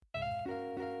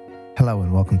Hello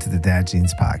and welcome to the Dad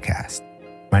Genes Podcast.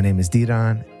 My name is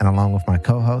Didon, and along with my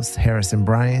co-hosts Harrison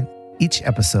Bryan, each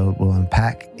episode will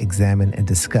unpack, examine, and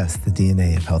discuss the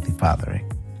DNA of healthy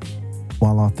fathering.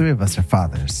 While all three of us are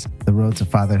fathers, the road to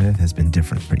fatherhood has been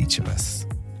different for each of us.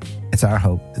 It's our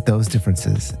hope that those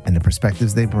differences and the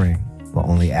perspectives they bring will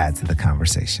only add to the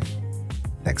conversation.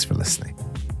 Thanks for listening.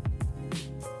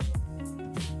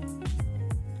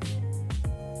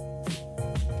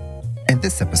 In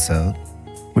this episode,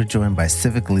 we're joined by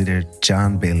civic leader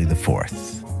John Bailey IV.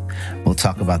 We'll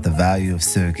talk about the value of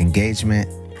civic engagement,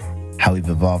 how we've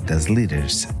evolved as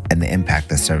leaders, and the impact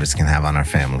that service can have on our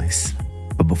families.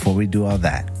 But before we do all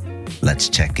that, let's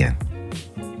check in.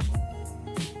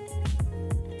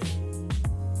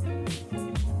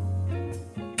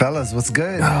 Fellas, what's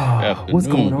good? What's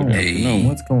going on? Hey.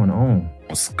 What's going on?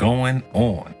 What's going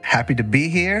on? Happy to be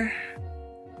here.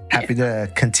 Happy to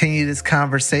continue this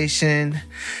conversation.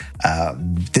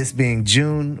 This being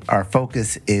June, our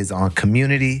focus is on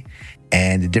community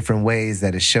and the different ways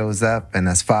that it shows up. And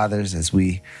as fathers, as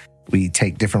we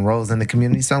take different roles in the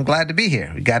community. So I'm glad to be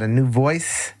here. We got a new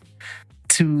voice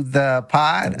to the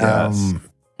pod. Yes.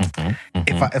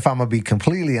 If I'm gonna be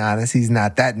completely honest, he's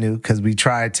not that new because we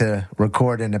tried to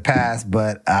record in the past,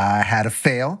 but I had a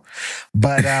fail.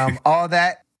 But all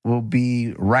that will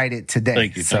be righted today.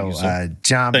 Thank you, sir.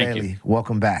 John Thank Bailey, you.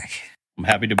 welcome back. I'm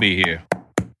happy to be here.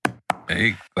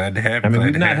 Hey, glad to have you. I mean, glad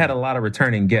we've to not have had you. a lot of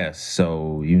returning guests,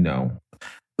 so you know.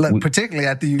 Look, particularly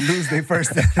after you lose their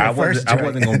first. I wasn't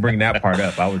going to bring that part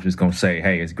up. I was just going to say,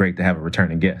 hey, it's great to have a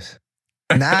returning guest.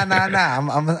 Nah.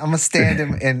 I'm gonna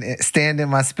stand in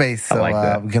my space, so I like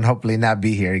that. we can hopefully not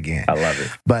be here again. I love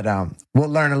it. But we'll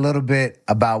learn a little bit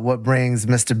about what brings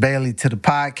Mr. Bailey to the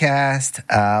podcast.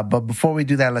 But before we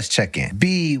do that, let's check in.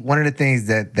 B, one of the things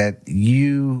that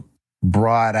you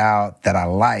brought out that I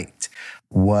liked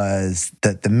was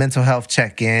the mental health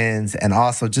check-ins and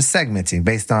also just segmenting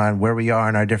based on where we are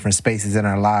in our different spaces in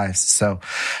our lives. So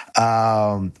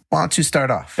why don't you start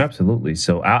off? Absolutely.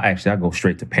 So I'll go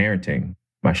straight to parenting,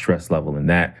 my stress level in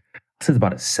that. This is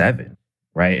about a 7,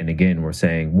 right? And again, we're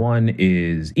saying 1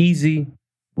 is easy,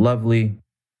 lovely,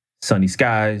 sunny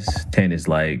skies. 10 is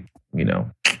like,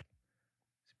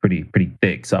 pretty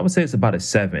thick. So I would say it's about a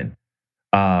 7.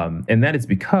 And that is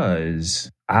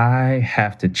because I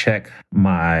have to check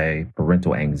my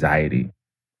parental anxiety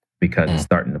because it's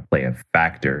starting to play a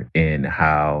factor in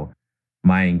how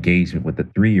my engagement with the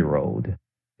 3-year-old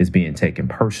is being taken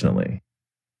personally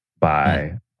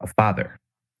by a father.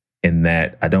 In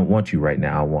that, I don't want you right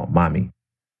now, I want mommy.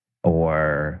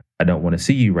 Or I don't want to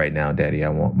see you right now, daddy, I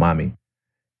want mommy.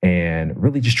 And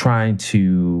really just trying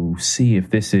to see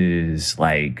if this is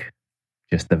like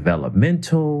just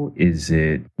developmental? Is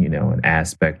it, an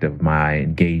aspect of my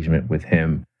engagement with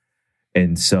him?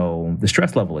 And so the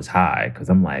stress level is high because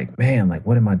I'm like, man, like,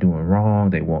 what am I doing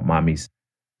wrong? They want mommy's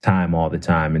time all the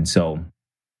time. And so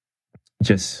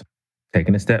just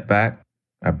taking a step back,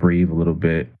 I breathe a little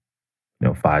bit,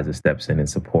 Fiza steps in and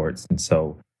supports. And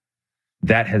so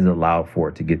that has allowed for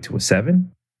it to get to a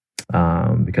 7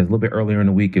 because a little bit earlier in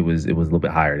the week, it was a little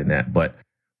bit higher than that. But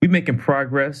we're making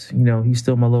progress. He's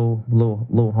still my little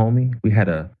homie. We had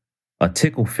a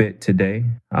tickle fit today,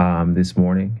 this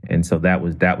morning. And so that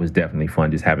was definitely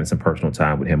fun, just having some personal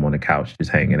time with him on the couch, just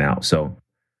hanging out. So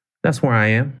that's where I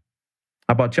am.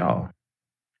 How about y'all?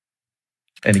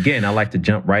 And again, I like to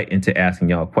jump right into asking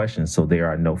y'all questions so there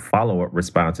are no follow-up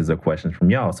responses or questions from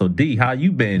y'all. So D, how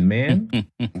you been, man?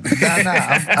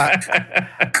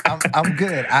 I'm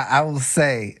good. I will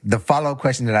say the follow-up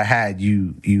question that I had,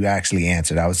 you actually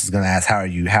answered. I was just going to ask, how are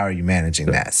you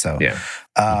managing that? So yeah.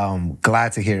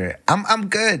 Glad to hear it. I'm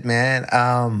good, man.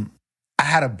 I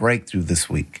had a breakthrough this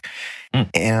week.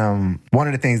 One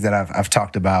of the things that I've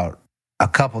talked about a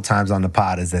couple times on the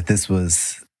pod is that this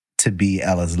was to be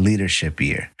Ella's leadership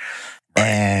year.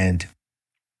 And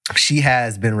she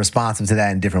has been responsive to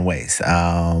that in different ways.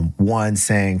 One,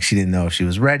 saying she didn't know if she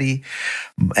was ready,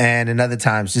 and another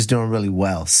times just doing really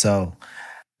well. So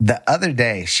the other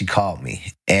day she called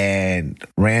me and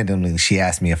randomly she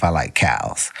asked me if I like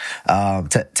cows.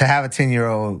 To have a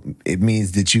 10-year-old, it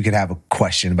means that you could have a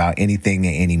question about anything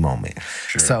at any moment.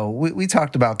 Sure. So we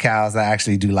talked about cows. I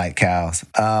actually do like cows.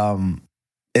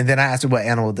 And then I asked her what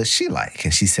animal does she like?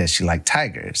 And she said she liked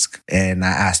tigers. And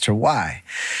I asked her why.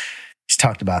 She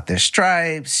talked about their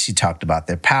stripes. She talked about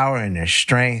their power and their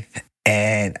strength.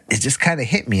 And it just kind of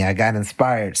hit me. I got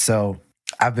inspired. So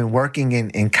I've been working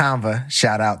in Canva.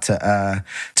 Shout out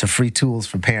to free tools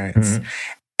for parents. Mm-hmm.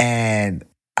 And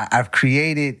I've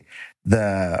created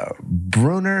the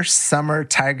Bruner Summer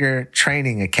Tiger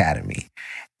Training Academy.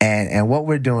 And what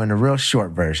we're doing, a real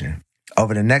short version.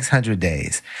 over the next 100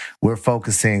 days, we're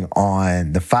focusing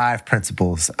on the 5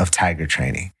 principles of tiger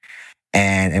training.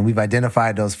 And we've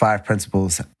identified those 5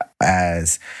 principles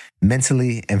as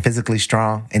mentally and physically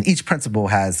strong. And each principle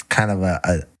has kind of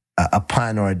a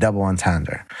pun or a double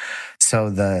entendre. So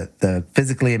the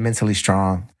physically and mentally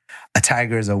strong, a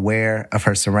tiger is aware of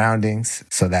her surroundings.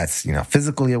 So that's,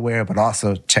 physically aware, but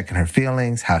also checking her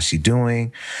feelings, how's she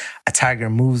doing? A tiger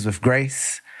moves with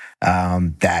grace.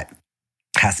 That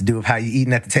has to do with how you're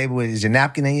eating at the table. Is your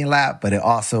napkin in your lap? But it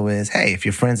also is, hey, if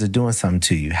your friends are doing something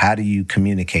to you, how do you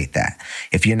communicate that?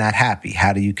 If you're not happy,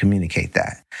 how do you communicate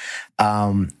that?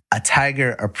 A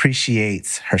tiger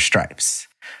appreciates her stripes.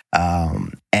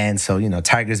 And so,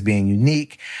 tigers being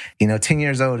unique, 10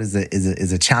 years old is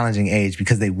a challenging age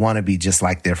because they want to be just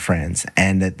like their friends.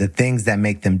 And the things that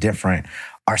make them different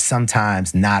are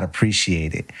sometimes not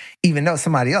appreciated. Even though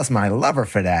somebody else might love her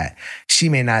for that, she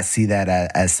may not see that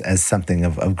as something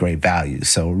of great value.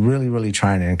 So really, really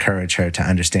trying to encourage her to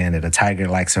understand that a tiger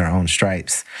likes her own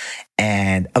stripes.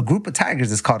 And a group of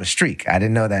tigers is called a streak. I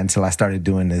didn't know that until I started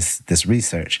doing this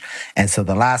research. And so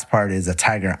the last part is a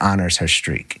tiger honors her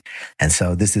streak. And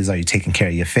so this is, are you taking care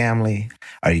of your family?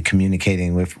 Are you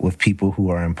communicating with people who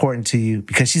are important to you?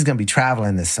 Because she's going to be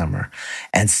traveling this summer.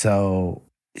 And so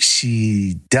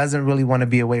she doesn't really want to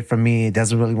be away from me,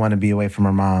 doesn't really want to be away from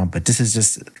her mom, but this is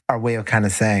just our way of kind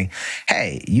of saying,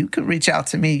 hey, you can reach out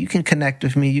to me, you can connect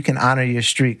with me, you can honor your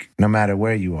streak no matter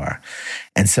where you are.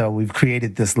 And so we've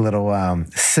created this little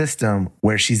system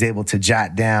where she's able to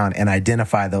jot down and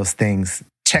identify those things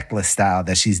checklist style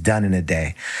that she's done in a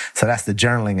day. So that's the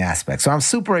journaling aspect. So I'm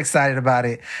super excited about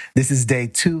it. This is day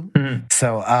 2. Mm-hmm.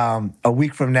 So a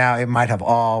week from now, it might have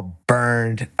all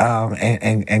burned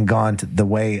and gone to the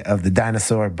way of the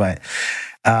dinosaur. But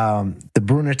the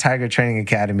Bruner Tiger Training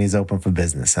Academy is open for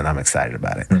business, and I'm excited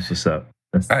about it. That's what's up.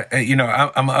 I'm going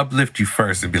to uplift you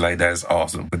first and be like, that's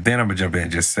awesome. But then I'm going to jump in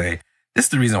and just say, this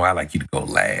is the reason why I like you to go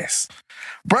last.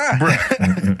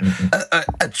 Bruh.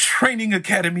 a training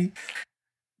academy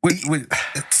with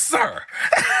sir,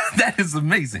 that is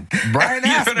amazing. Brian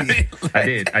asked me. I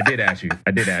did ask you.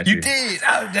 You did.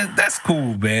 That's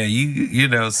cool,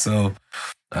 man. So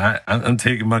I'm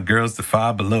taking my girls to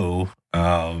Five Below.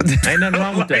 Ain't nothing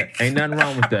wrong with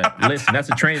that. Listen, that's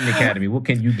a training academy. What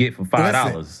can you get for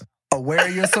 $5? Aware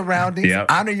of your surroundings. Yep.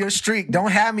 Honor your streak.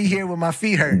 Don't have me here with my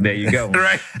feet hurting. There you go.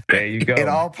 Right. There you go. It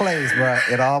all plays, bro.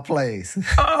 It all plays.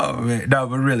 Oh man, no,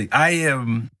 but really,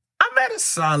 I'm at a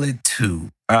solid 2.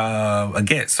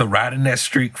 Again, so riding that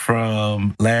streak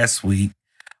from last week.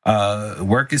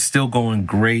 Work is still going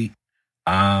great.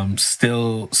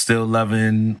 Still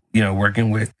loving,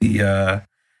 working with the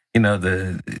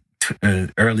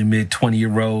early mid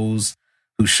 20-year-olds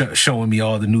who showing me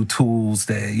all the new tools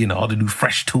that, all the new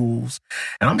fresh tools.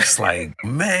 And I'm just like,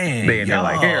 man. They're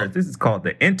like, here, this is called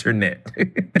the internet.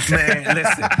 Man,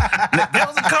 listen, there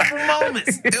was a couple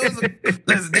moments. There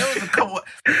was a couple,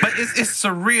 but it's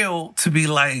surreal to be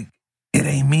like, it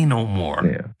ain't me no more.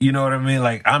 Yeah. You know what I mean?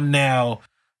 Like I'm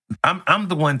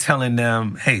the one telling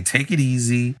them, hey, take it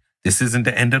easy. This isn't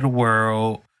the end of the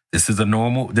world. This is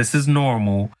normal.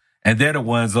 And they're the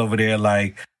ones over there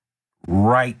like,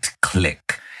 right click.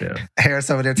 Yeah.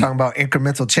 Harris over there talking about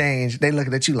incremental change. They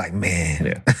looking at you like, man.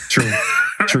 Yeah. True.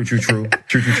 I'm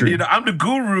the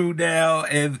guru now,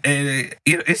 and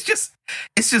it's just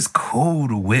cool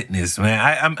to witness,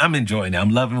 man. I'm enjoying it.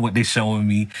 I'm loving what they're showing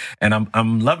me, and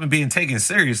I'm loving being taken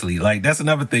seriously. Like that's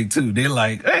another thing too. They're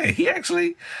like, hey, he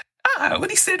actually what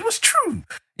he said was true.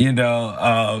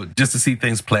 Just to see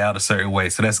things play out a certain way.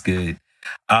 So that's good.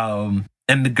 And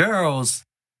the girls,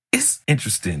 it's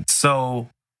interesting. So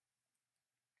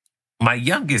my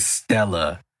youngest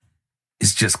Stella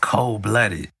is just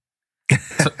cold-blooded.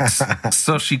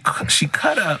 So she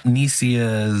cut up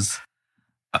Nisia's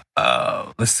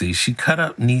she cut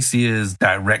up Nisia's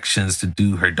directions to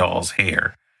do her doll's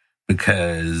hair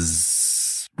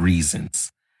because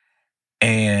reasons.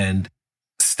 And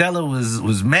Stella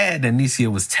was mad that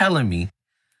Nisia was telling me.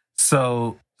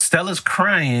 So Stella's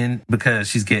crying because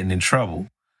she's getting in trouble.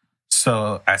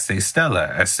 So I say,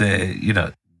 Stella, I said,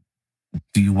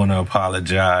 do you want to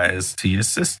apologize to your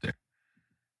sister?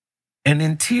 And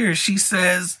in tears, she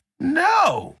says,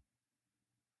 no.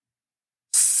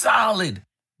 Solid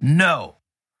no.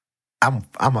 I'm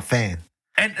a fan.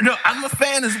 And no, I'm a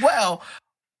fan as well.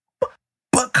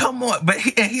 But come on. But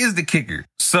here's the kicker.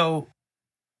 So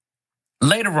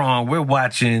later on, we're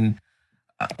watching,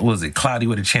 Cloudy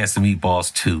with a Chance to Meet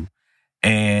Boss 2.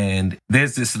 And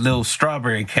there's this little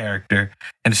Strawberry character.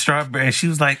 And the Strawberry, she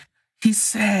was like, he's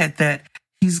sad that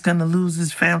he's going to lose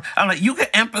his family. I'm like, you can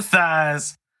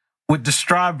empathize with the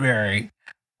Strawberry,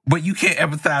 but you can't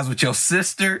empathize with your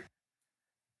sister.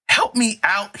 Help me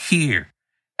out here.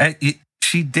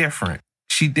 She different.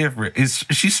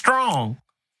 She's strong.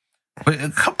 But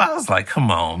I was like,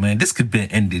 come on, man. This could have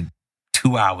been ended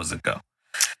 2 hours ago.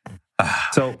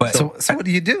 So what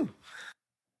do you do?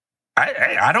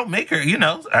 I don't make her,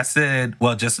 I said,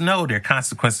 well, just know there are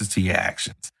consequences to your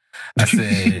actions. I said,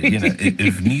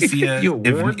 if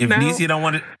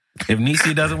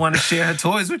Nicia doesn't want to share her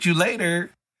toys with you later,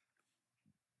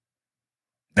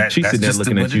 she's sitting there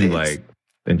looking at you like,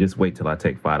 and just wait till I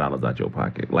take $5 out your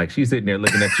pocket. Like, she's sitting there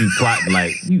looking at you plotting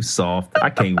like, you soft. I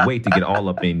can't wait to get all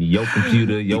up in your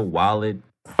computer, your wallet,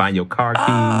 find your car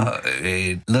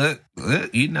keys. Look,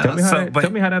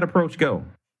 Tell me how that approach go.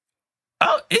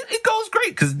 Oh, it goes great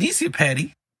because Nicia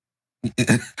Patty,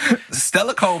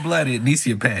 Stella cold-blooded,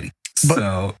 Nicia Patty.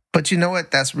 But you know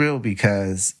what? That's real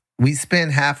because we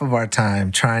spend half of our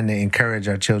time trying to encourage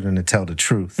our children to tell the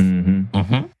truth. Mm-hmm.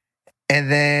 Mm-hmm.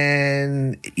 And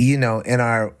then, in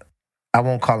our, I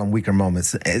won't call them weaker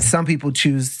moments, some people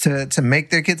choose to make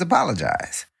their kids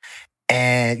apologize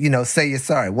and, say you're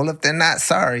sorry. Well, if they're not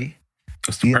sorry,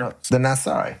 they're not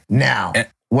sorry. Now,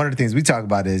 one of the things we talk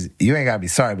about is you ain't got to be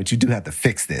sorry, but you do have to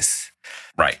fix this.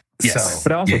 Right. Yes.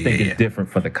 But I also think it's different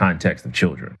for the context of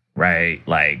children, right?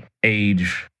 Like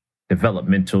age,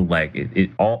 developmental, like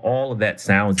all of that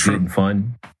sounds good and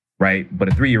fun, right? But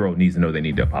a 3-year-old needs to know they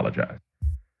need to apologize,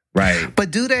 right?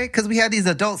 But do they? Because we have these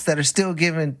adults that are still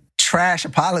giving trash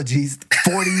apologies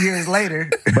 40 years later.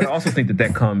 But I also think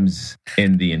that comes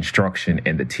in the instruction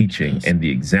and the teaching and the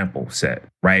example set,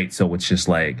 right? So it's just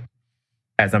like,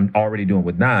 as I'm already doing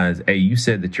with Nas, hey, you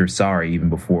said that you're sorry even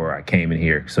before I came in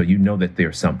here. So you know that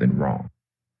there's something wrong.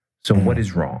 So what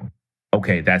is wrong?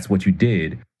 Okay, that's what you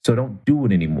did. So don't do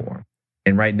it anymore.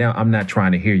 And right now, I'm not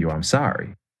trying to hear you. I'm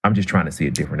sorry. I'm just trying to see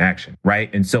a different action, right?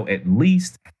 And so at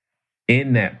least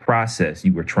in that process,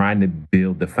 you were trying to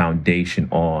build the foundation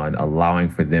on allowing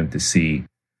for them to see,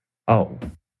 oh,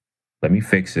 let me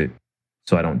fix it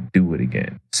so I don't do it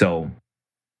again. So,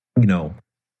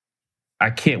 I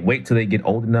can't wait till they get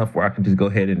old enough where I can just go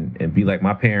ahead and be like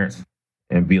my parents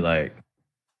and be like,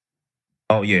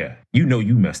 oh, yeah, you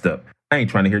messed up. I ain't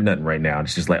trying to hear nothing right now.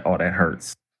 It's just like, oh, that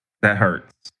hurts. That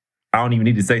hurts. I don't even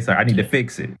need to say sorry. I need to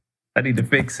fix it.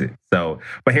 So,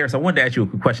 but Harris, I wanted to ask you a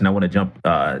quick question. I want to jump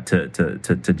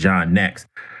to John next.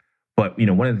 But,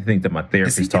 one of the things that my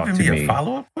therapist talked to me. A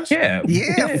follow-up question?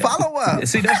 Yeah, follow-up.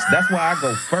 See, that's why I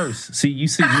go first. See, you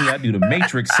see me, I do the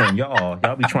Matrix on y'all.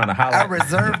 Y'all be trying to highlight. I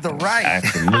reserve the right.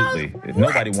 Absolutely. If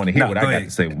nobody want to hear what I got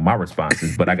to say with my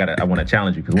responses, but I want to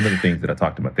challenge you because one of the things that I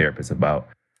talked to my therapist about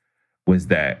was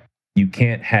that you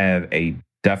can't have a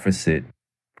deficit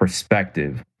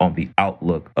perspective on the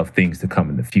outlook of things to come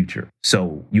in the future.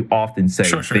 So you often say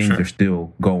things are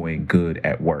still going good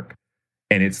at work.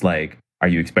 And it's like, are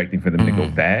you expecting for them to go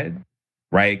bad?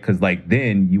 Right? Because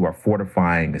then you are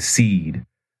fortifying a seed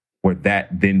where that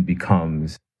then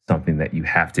becomes something that you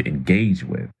have to engage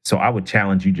with. So I would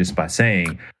challenge you just by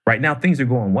saying, right now things are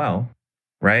going well,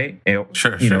 right? And,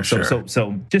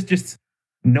 So just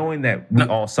knowing that we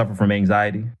all suffer from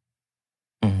anxiety,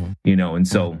 and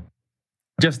so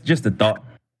just a thought.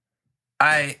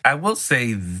 I will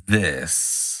say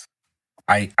this.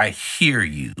 I hear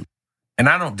you. And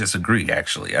I don't disagree,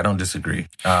 actually. I don't disagree.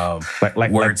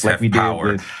 Like we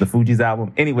power. Did with the Fugees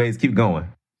album. Anyways, keep going.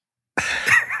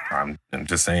 I'm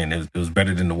just saying it was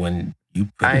better than the one you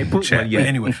put I in the chat. But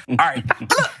anyway, all right.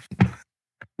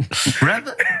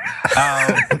 Brother.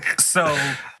 So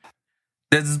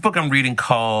there's this book I'm reading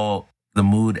called The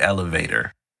Mood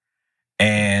Elevator.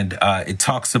 And it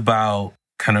talks about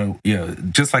kind of,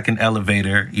 just like an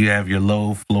elevator, you have your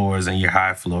low floors and your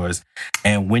high floors.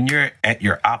 And when you're at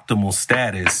your optimal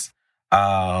status,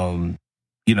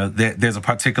 there's a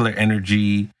particular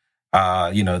energy,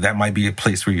 that might be a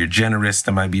place where you're generous.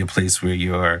 That might be a place where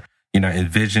you're, in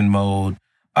vision mode.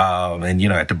 And,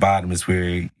 at the bottom is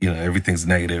where, everything's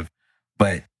negative.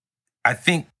 But I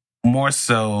think more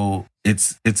so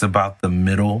it's about the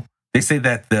middle. They say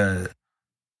that the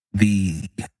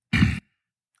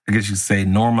I guess you say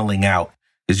normaling out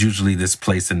is usually this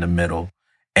place in the middle.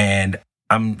 And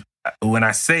when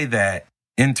I say that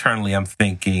internally, I'm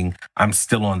thinking I'm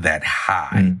still on that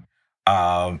high.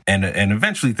 And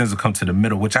eventually things will come to the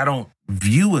middle, which I don't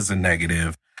view as a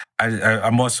negative.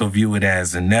 I'm also view it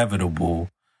as inevitable.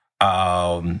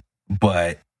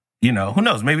 But, who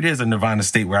knows? Maybe there's a nirvana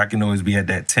state where I can always be at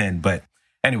that 10. But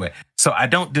anyway, so I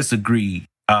don't disagree.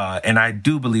 And I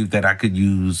do believe that I could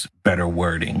use better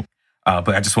wording. But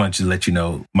I just wanted to let you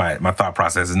know my thought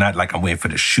process is not like I'm waiting for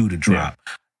the shoe to drop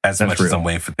as much as I'm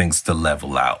waiting for things to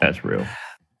level out. That's real.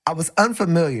 I was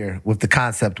unfamiliar with the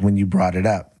concept when you brought it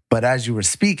up, but as you were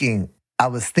speaking, I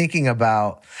was thinking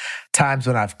about times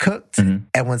when I've cooked and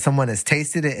when someone has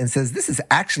tasted it and says, this is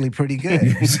actually pretty good.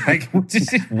 It's like,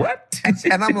 what?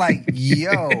 And I'm like,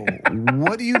 yo,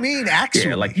 what do you mean actually?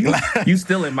 Yeah, like you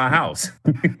still in my house.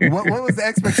 what was the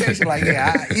expectation? Like,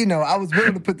 yeah, I was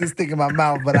willing to put this thing in my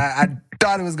mouth, but I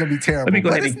thought it was going to be terrible. Let me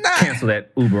go but ahead and cancel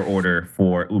that Uber order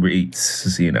for Uber Eats,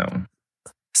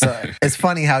 So it's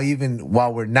funny how even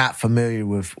while we're not familiar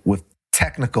with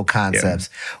technical concepts,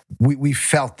 we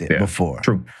felt it before.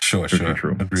 True. Sure.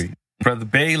 Agreed. Brother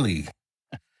Bailey.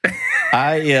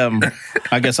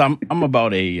 I guess I'm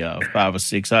about a 5 or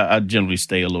 6. I generally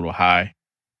stay a little high.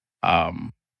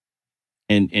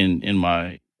 In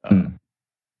my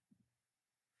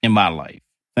life,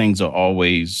 things are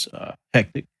always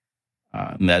hectic,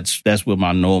 and that's what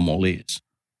my normal is.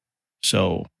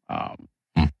 So,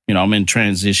 I'm in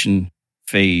transition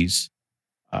phase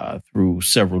through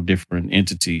several different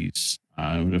entities.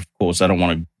 Of course, I don't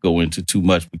want to go into too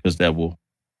much because that will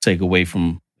take away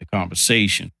from the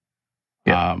conversation.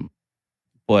 Yeah.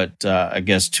 But I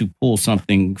guess to pull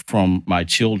something from my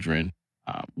children,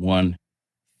 one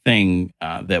thing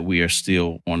that we are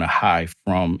still on a high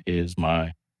from is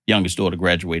my youngest daughter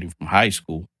graduating from high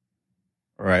school.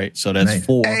 All right. So that's nice.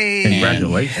 4. Hey,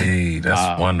 congratulations. Hey,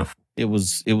 that's wonderful. It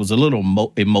was a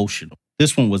little emotional.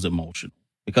 This one was emotional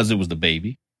because it was the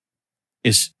baby.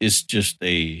 It's just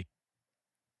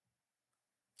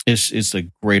it's a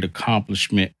great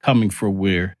accomplishment coming from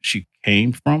where she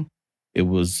came from. It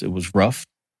was rough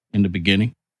in the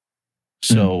beginning.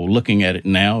 So looking at it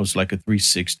now, it's like a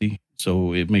 360.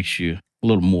 So it makes you a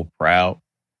little more proud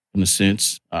in a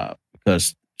sense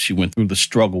because she went through the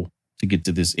struggle to get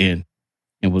to this end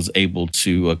and was able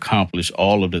to accomplish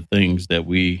all of the things that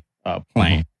we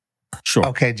planned. Sure.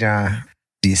 Okay, John.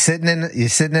 You're sitting in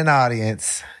the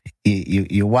audience.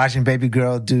 You're watching baby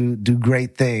girl do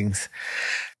great things.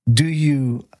 Do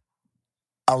you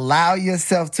allow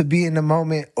yourself to be in the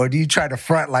moment, or do you try to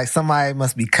front like somebody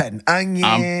must be cutting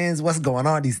onions? What's going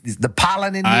on? The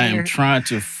pollen in here. I am trying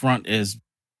to front as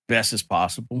best as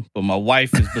possible, but my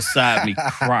wife is beside me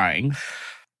crying,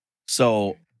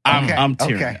 so I'm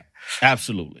tearing up.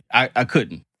 Absolutely, I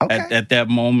couldn't at that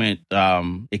moment.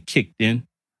 It kicked in.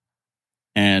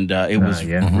 And it was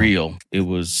real. It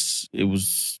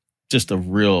was just a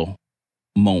real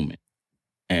moment.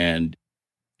 And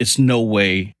it's no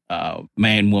way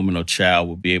man, woman, or child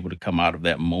will be able to come out of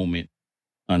that moment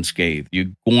unscathed.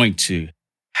 You're going to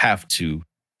have to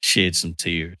shed some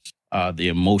tears. The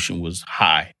emotion was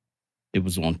high. It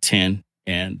was on 10,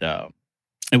 and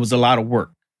it was a lot of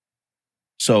work.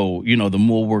 So, the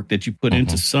more work that you put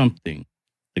into something,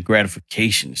 the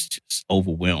gratification is just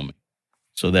overwhelming.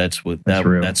 So that's what that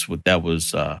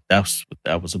was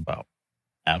about.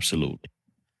 Absolutely.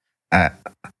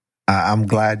 I'm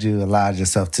glad you allowed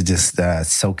yourself to just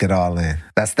soak it all in.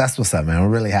 That's what's up, man. I'm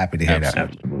really happy to hear that.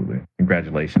 Absolutely.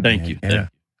 Congratulations. Thank you.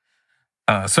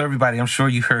 So everybody, I'm sure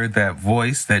you heard that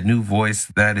voice, that new voice.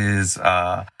 That is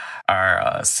our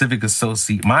my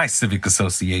civic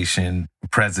association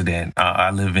president.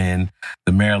 I live in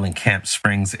the Maryland Camp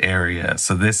Springs area.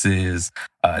 So this is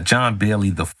John Bailey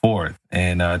IV.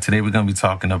 And today we're going to be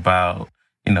talking about,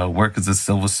 work as a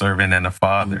civil servant and a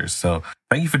father. So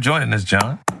thank you for joining us,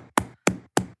 John.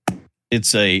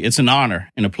 It's an honor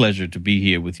and a pleasure to be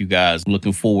here with you guys. I'm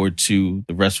looking forward to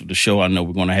the rest of the show. I know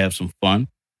we're going to have some fun.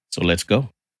 So let's go.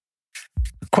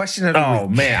 Question of the week. Oh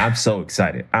man, I'm so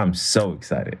excited.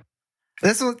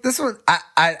 This one,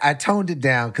 I toned it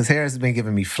down because Harris has been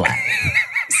giving me flack.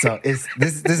 So this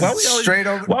is straight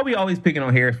over. Why are we always picking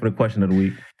on Harris for the question of the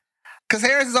week? Because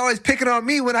Harris is always picking on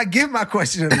me when I give my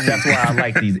question of the week. That's why I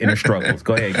like these inner struggles.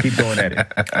 Go ahead, keep going at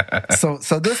it. So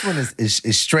this one is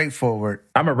straightforward.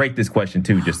 I'm gonna rate this question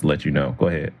too, just to let you know. Go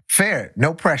ahead. Fair,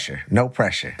 no pressure.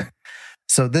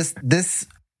 So this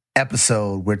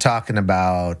episode, we're talking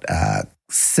about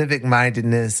civic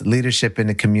mindedness, leadership in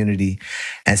the community.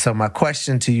 And so my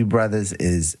question to you brothers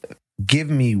is, give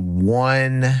me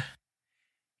one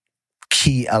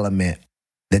key element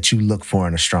that you look for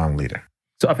in a strong leader.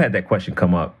 So I've had that question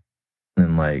come up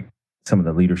in like some of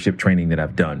the leadership training that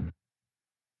I've done.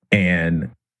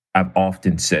 And I've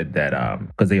often said that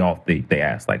because they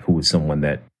ask like, who is someone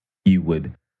that you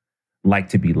would like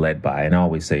to be led by? And I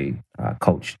always say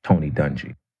Coach Tony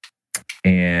Dungy.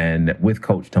 And with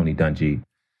Coach Tony Dungy,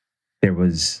 there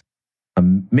was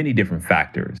many different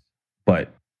factors,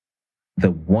 but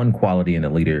the one quality in a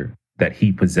leader that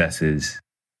he possesses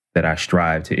that I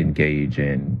strive to engage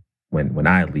in when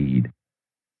I lead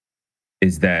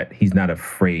is that he's not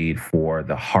afraid for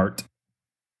the heart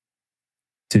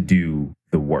to do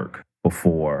the work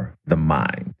before the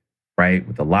mind, right?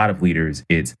 With a lot of leaders,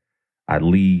 it's I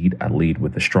lead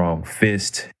with a strong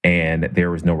fist, and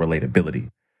there is no relatability.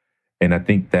 And I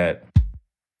think that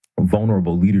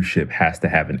vulnerable leadership has to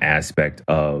have an aspect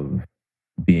of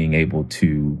being able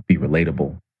to be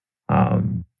relatable,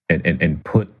 and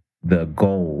put the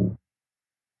goal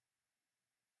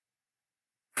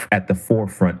at the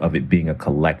forefront of it being a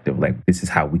collective. Like, this is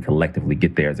how we collectively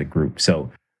get there as a group.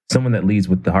 So someone that leads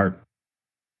with the heart.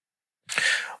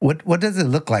 What does it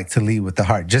look like to lead with the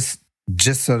heart? Just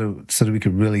so that we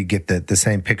could really get the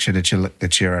same picture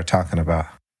that you're talking about.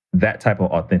 That type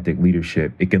of authentic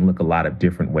leadership, it can look a lot of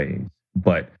different ways.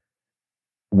 But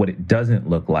what it doesn't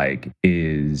look like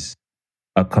is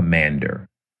a commander,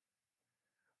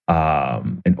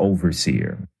 an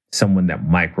overseer, someone that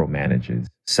micromanages,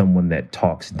 someone that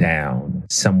talks down,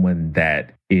 someone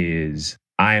that is,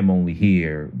 I am only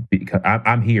here because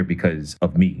I'm here because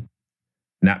of me,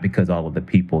 not because all of the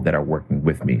people that are working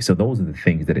with me. So those are the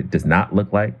things that it does not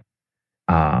look like,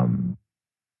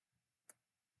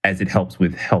 as it helps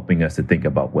with helping us to think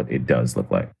about what it does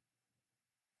look like.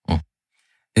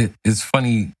 It's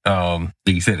funny that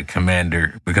you said a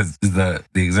commander, because the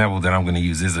example that I'm going to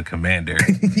use is a commander.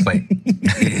 But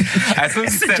as soon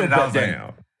as you said it, I was like,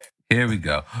 here we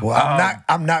go. Well,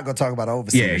 I'm not going to talk about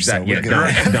overseers. Yeah, exactly.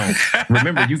 So don't.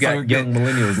 Remember, you got young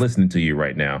millennials listening to you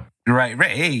right now. Right.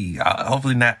 Hey,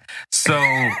 hopefully not. So,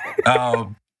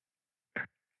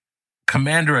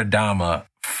 Commander Adama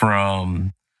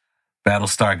from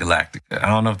Battlestar Galactica. I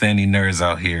don't know if there are any nerds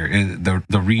out here.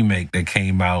 The remake that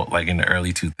came out like in the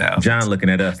early 2000s. John looking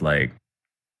at us like,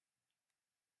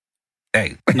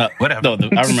 hey, no, whatever. No,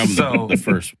 I remember the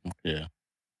first one. Yeah.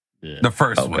 The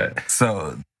first one.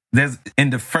 So there's in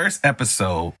the first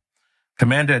episode,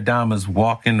 Commander Adama's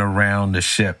walking around the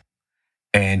ship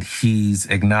and he's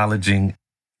acknowledging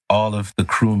all of the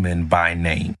crewmen by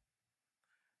name.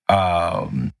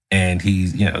 And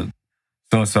he's,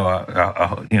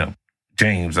 so-and-so,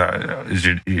 James, is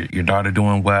your daughter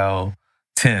doing well?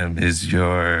 Tim, is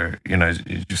your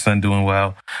son doing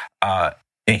well? And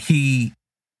he,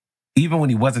 even when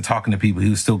he wasn't talking to people, he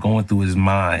was still going through his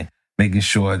mind, making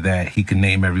sure that he could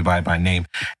name everybody by name.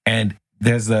 And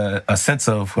there's a sense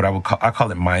of what I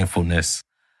call it mindfulness.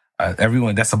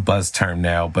 Everyone, that's a buzz term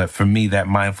now, but for me, that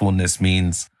mindfulness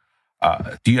means,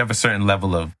 do you have a certain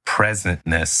level of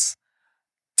presentness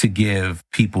to give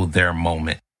people their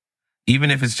moment?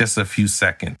 Even if it's just a few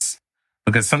seconds.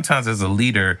 Because sometimes as a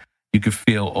leader, you could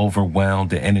feel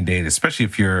overwhelmed and inundated, especially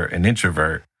if you're an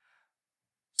introvert.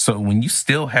 So when you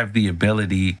still have the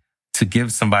ability to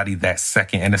give somebody that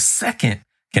second, and a second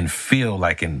can feel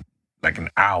like an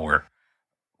hour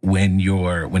when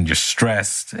you're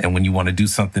stressed and when you want to do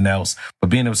something else,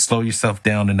 but being able to slow yourself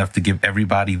down enough to give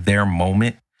everybody their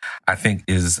moment, I think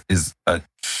is a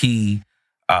key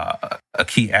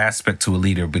aspect to a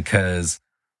leader, because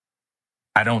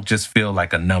I don't just feel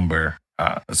like a number.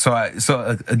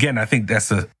 So again, I think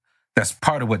that's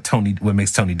part of what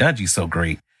makes Tony Dungy so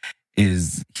great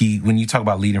is when you talk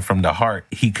about leading from the heart,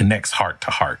 he connects heart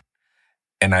to heart.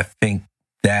 And I think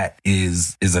that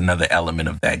is another element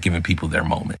of that, giving people their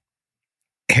moment.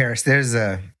 Harris, there's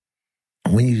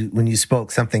when you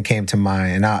spoke, something came to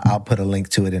mind, and I'll put a link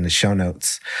to it in the show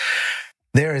notes.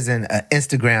 There is an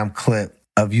Instagram clip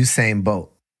of Usain Bolt.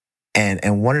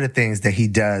 And one of the things that he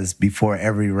does before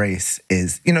every race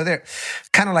is, they're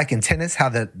kind of like in tennis, how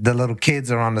the little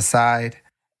kids are on the side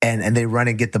and they run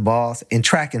and get the balls. In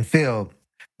track and field,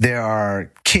 there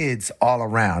are kids all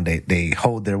around. They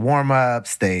hold their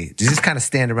warm-ups. They just kind of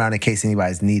stand around in case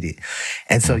anybody's needed.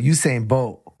 And so Usain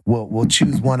Bolt will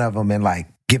choose one of them and like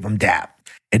give them dap.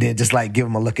 And then just like give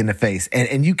them a look in the face.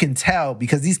 And you can tell,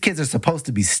 because these kids are supposed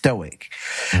to be stoic,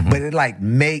 but it like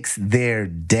makes their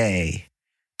day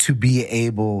to be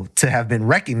able to have been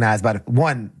recognized by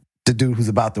the dude who's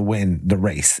about to win the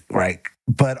race, right?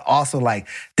 But also like,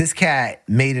 this cat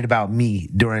made it about me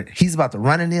he's about to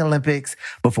run in the Olympics,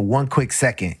 but for one quick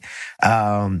second,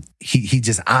 he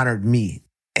just honored me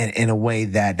in a way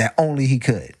that only he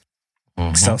could.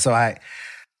 So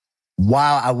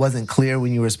while I wasn't clear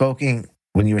when you were speaking,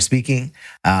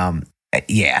 I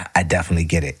definitely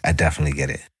get it.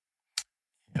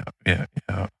 Yeah.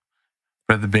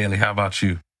 Brother Bailey, how about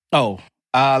you? Oh,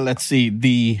 let's see.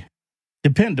 The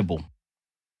dependability.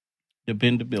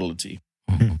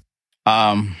 Mm-hmm.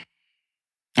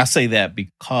 I say that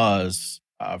because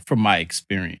from my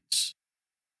experience,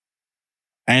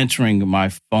 answering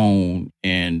my phone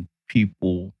and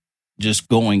people just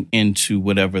going into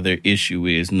whatever their issue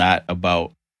is, not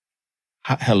about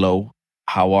hello,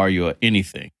 how are you, or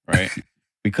anything, right?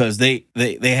 Because they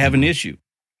have an issue.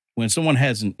 when someone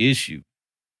has an issue,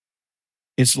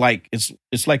 it's like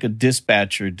a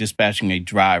dispatcher dispatching a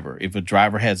driver. If a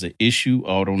driver has an issue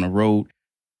out on the road,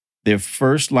 their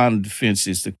first line of defense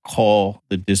is to call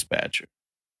the dispatcher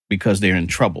because they're in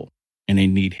trouble and they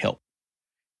need help.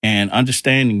 And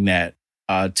understanding that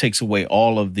takes away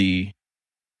all of the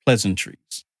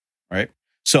pleasantries, right?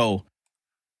 So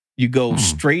you go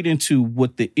straight into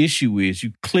what the issue is,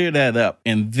 you clear that up,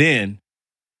 and then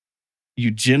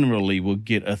you generally will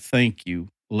get a thank you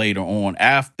later on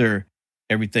after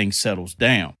everything settles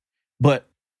down. But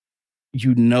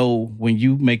you know, when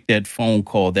you make that phone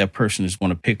call, that person is going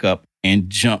to pick up and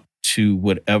jump to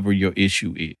whatever your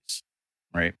issue is,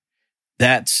 right?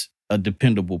 That's a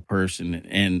dependable person.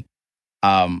 And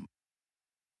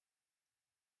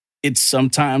it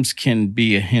sometimes can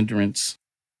be a hindrance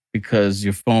because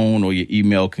your phone or your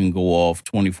email can go off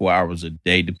 24 hours a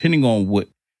day, depending on what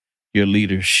your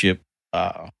leadership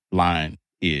line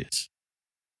is.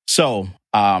 So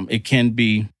it can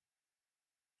be,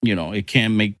 it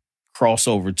can make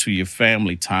crossover to your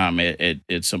family time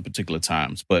at some particular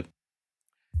times. But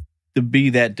to be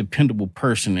that dependable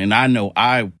person, and I know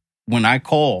when I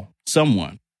call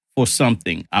someone for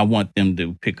something, I want them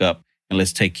to pick up and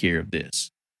let's take care of this.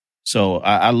 So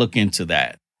I look into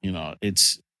that.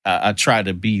 I try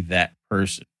to be that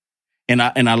person. And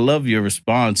I love your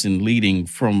response in leading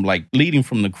from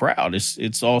the crowd.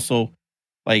 It's also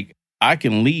like, I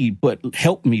can lead, but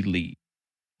help me lead.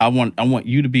 I want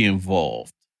you to be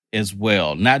involved as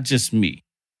well, not just me,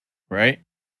 right?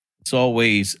 It's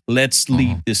always, let's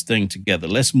lead this thing together.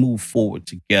 Let's move forward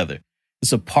together.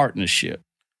 It's a partnership.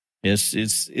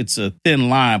 It's a thin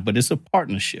line, but it's a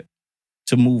partnership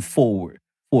to move forward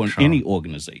for any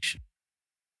organization.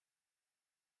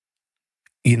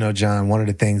 John, one of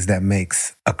the things that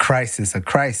makes a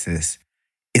crisis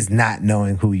is not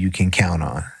knowing who you can count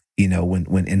on,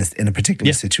 when in a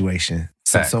particular situation.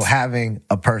 So having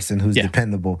a person who's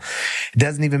dependable, it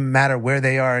doesn't even matter where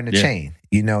they are in the chain.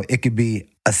 It could be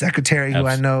a secretary who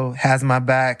I know has my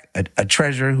back, a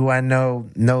treasurer who I know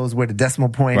knows where the decimal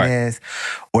point is,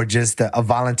 or just a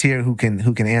volunteer who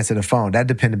can answer the phone. That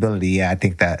dependability, I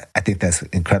think that's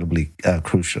incredibly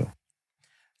crucial.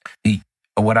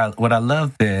 What I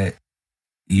love that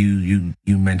you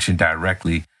mentioned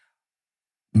directly,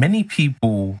 many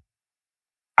people,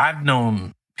 I've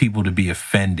known people to be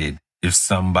offended if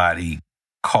somebody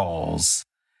calls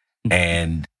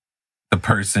and the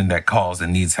person that calls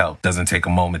and needs help doesn't take a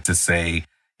moment to say,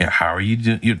 how are you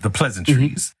doing? The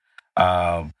pleasantries.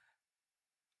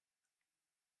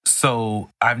 So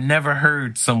I've never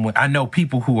heard someone, I know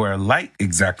people who are like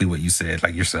exactly what you said,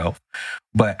 like yourself,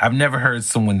 but I've never heard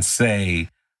someone say,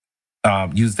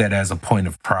 use that as a point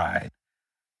of pride.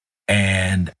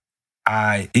 And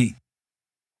it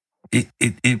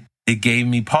gave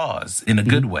me pause in a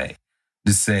good way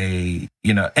to say,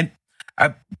 and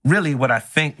I really, what I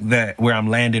think that where I'm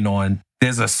landing on,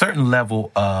 there's a certain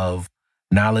level of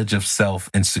knowledge of self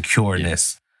and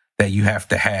secureness that you have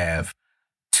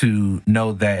to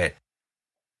know that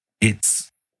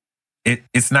it's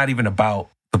not even about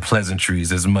the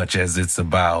pleasantries as much as it's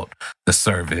about the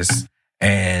service.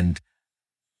 And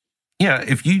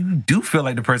if you do feel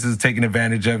like the person is taking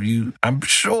advantage of you, I'm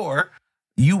sure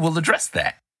you will address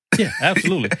that. Yeah,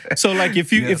 absolutely. So like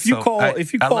if you call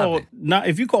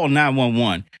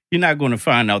 911, you're not going to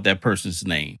find out that person's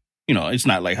name. It's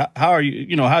not like, how are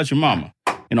you? How's your mama?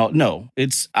 No,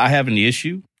 it's, I have an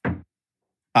issue.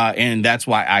 And that's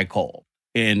why I called.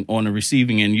 And on the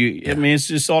receiving end, it's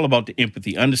just all about the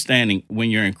empathy, understanding when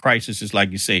you're in crisis. It's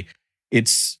like you say,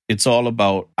 it's all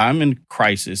about, I'm in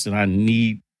crisis and I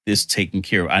need this taken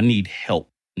care of. I need help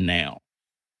now.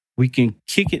 We can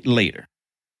kick it later,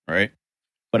 right?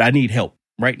 But I need help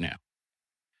right now.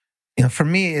 For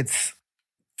me, it's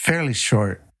fairly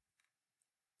short.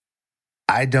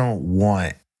 I don't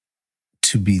want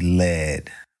to be led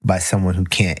by someone who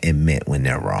can't admit when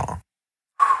they're wrong.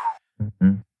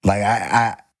 Like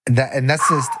that's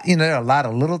just, there are a lot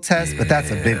of little tests, but that's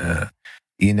a big one.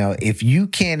 If you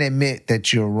can't admit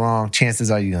that you're wrong, chances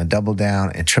are you're going to double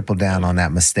down and triple down on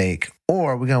that mistake,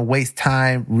 or we're going to waste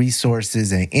time,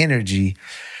 resources, and energy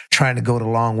trying to go the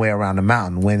long way around the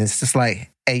mountain when it's just like,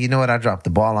 hey, you know what? I dropped the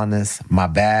ball on this. My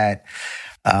bad.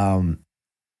 Now,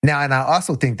 and I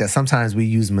also think that sometimes we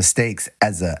use mistakes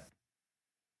as a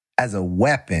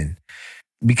weapon,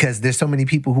 because there's so many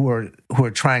people who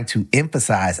are trying to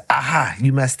emphasize, aha,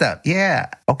 you messed up. Yeah,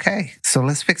 okay, so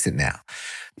let's fix it now.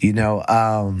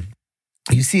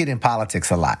 You see it in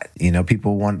politics a lot.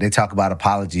 People they talk about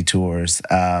apology tours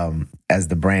as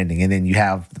the branding, and then you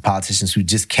have the politicians who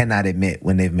just cannot admit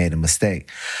when they've made a mistake.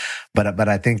 But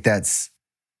I think that's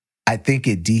I think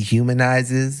it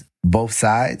dehumanizes both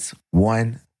sides.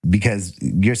 One, because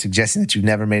you're suggesting that you've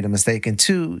never made a mistake. And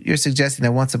two, you're suggesting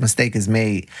that once a mistake is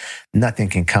made, nothing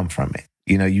can come from it.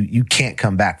 You can't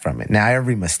come back from it. Now,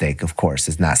 every mistake, of course,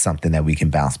 is not something that we can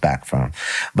bounce back from.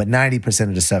 But 90%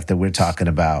 of the stuff that we're talking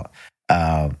about,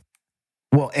 and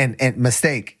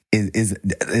mistake is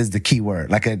the key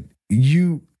word. Like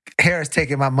Harris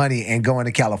taking my money and going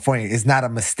to California is not a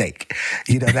mistake.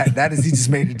 That is, he just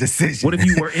made a decision. What if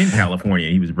you were in California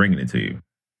and he was bringing it to you?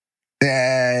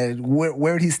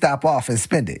 Where did he stop off and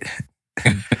spend it?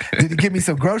 Did he give me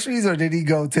some groceries, or did he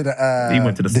go to he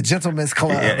went to the Gentleman's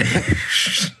Club? Yeah.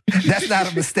 That's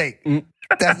not a mistake.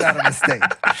 That's not a mistake.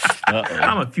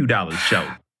 I'm a few dollars short.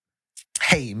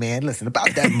 Hey, man, listen, about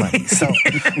that money. So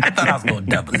I thought I was going to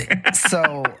double it.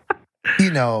 So,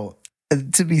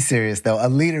 to be serious, though, a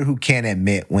leader who can't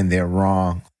admit when they're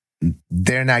wrong,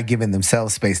 they're not giving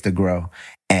themselves space to grow.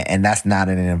 And that's not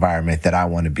an environment that I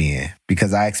want to be in,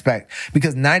 because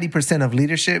 90% of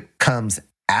leadership comes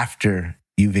after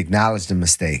you've acknowledged the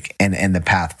mistake and the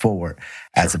path forward,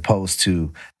 as opposed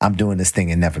to I'm doing this thing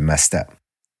and never messed up.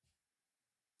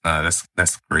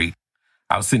 That's great.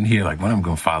 I was sitting here like, what I'm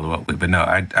going to follow up with, but no,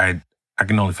 I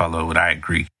can only follow up with I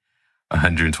agree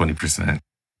 120%.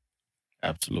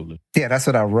 Absolutely. Yeah, that's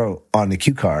what I wrote on the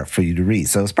cue card for you to read.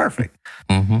 So it's perfect.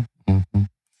 Mm-hmm. Mm-hmm.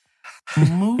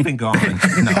 Moving on.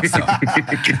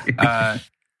 All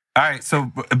right.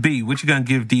 So B, what you gonna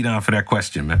give D-Don for that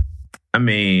question, man? I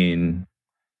mean,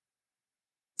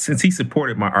 since he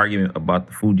supported my argument about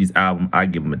the Fugees album, I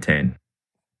give him a 10.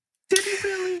 Did he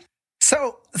really?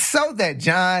 So that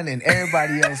John and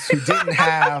everybody else who didn't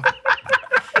have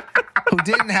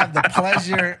the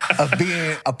pleasure of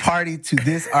being a party to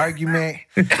this argument,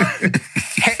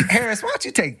 Harris, why don't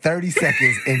you take 30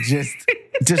 seconds and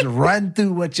just run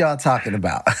through what y'all talking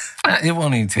about? It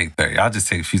won't even take 30. I'll just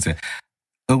take a few seconds.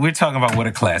 But we're talking about what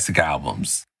are classic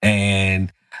albums.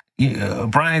 And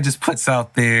Brian just puts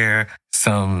out there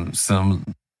some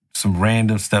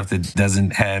random stuff that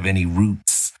doesn't have any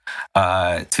roots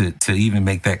to even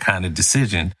make that kind of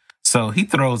decision. So he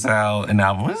throws out an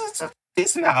album. It's a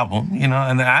decent album, and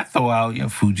then I throw out,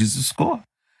 Fugees' A Score.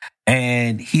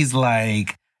 And he's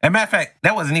like, as a matter of fact,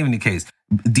 that wasn't even the case.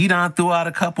 D-Don threw out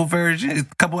a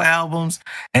couple albums,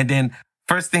 and then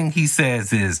first thing he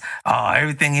says is, "Oh,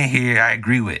 everything in here I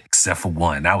agree with except for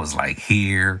one." I was like,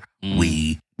 "Here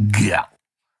we go.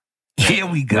 Here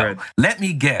we go." Right. Let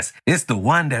me guess. It's the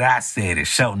one that I said is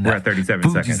showing up. We're at 37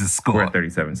 Fugees' seconds. A Score. We're at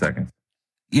 37 seconds.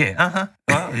 Yeah,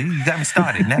 Well, you got me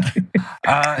started now.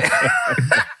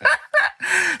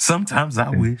 Sometimes I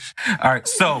wish. All right,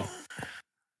 so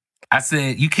I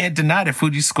said you can't deny that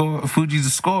Fugees' A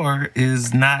Score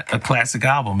is not a classic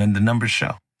album, and the numbers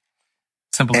show.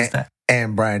 Simple as that.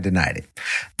 And Brian denied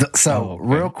it. So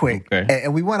real quick,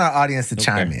 and we want our audience to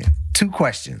chime in. 2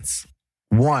 questions.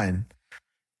 1,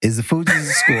 is the Fugees'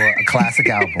 A Score a classic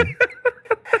album?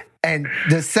 And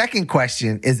the second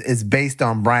question is based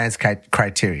on Brian's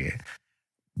criteria.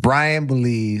 Brian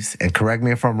believes, and correct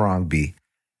me if I'm wrong, B,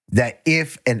 that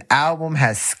if an album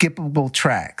has skippable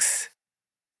tracks,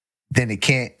 then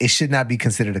it should not be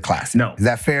considered a classic. No. Is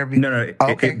that fair, B? No.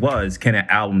 Okay. It was, can an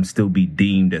album still be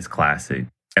deemed as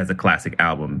a classic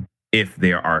album if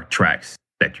there are tracks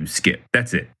that you skip?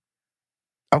 That's it.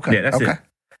 Okay. Yeah,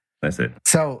 that's it.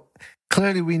 So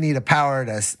clearly we need a power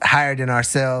that's higher than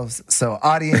ourselves. So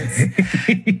audience,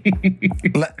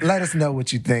 let us know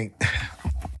what you think.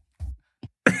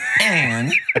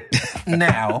 And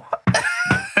now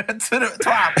to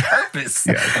our purpose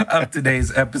of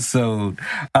today's episode.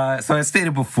 So as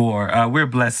stated before, we're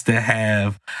blessed to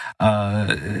have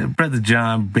Brother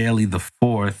John Bailey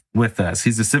IV with us.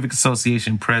 He's the Civic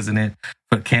Association president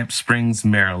for Camp Springs,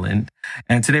 Maryland.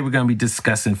 And today we're going to be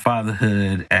discussing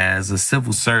fatherhood as a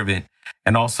civil servant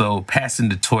and also passing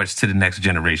the torch to the next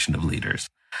generation of leaders.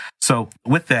 So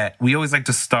with that, we always like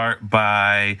to start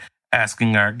by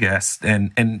asking our guest,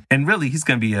 and really he's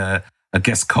going to be a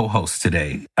guest co-host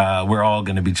today. We're all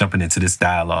going to be jumping into this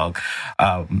dialogue.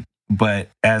 But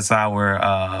as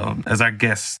our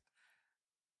guest,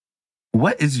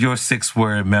 what is your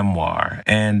 6-word memoir?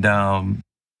 And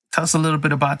tell us a little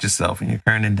bit about yourself and your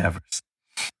current endeavors.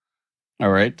 All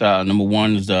right. Number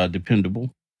 1 is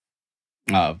dependable,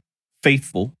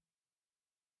 faithful,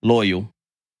 loyal,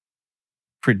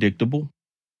 predictable,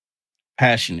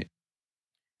 passionate,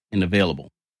 and available.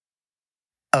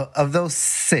 Of those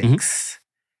 6,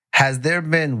 has there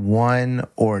been 1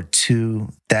 or 2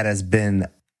 that has been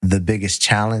the biggest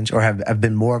challenge, or have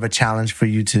been more of a challenge for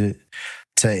you to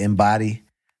embody?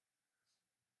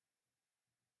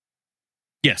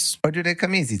 Yes. Or do they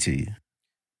come easy to you?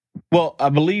 Well, I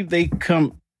believe they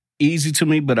come easy to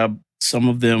me, but some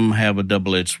of them have a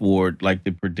double-edged sword, like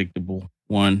the predictable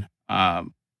one. I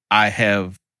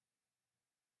have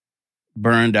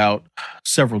burned out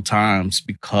several times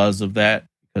because of that,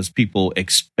 because people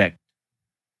expect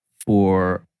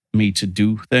for me to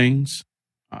do things,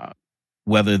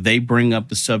 whether they bring up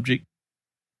the subject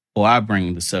or I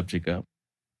bring the subject up.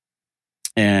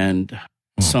 And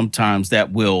sometimes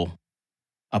that will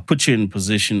put you in a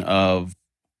position of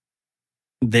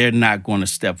they're not going to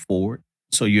step forward.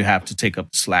 So you have to take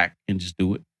up the slack and just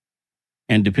do it.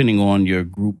 And depending on your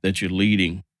group that you're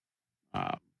leading,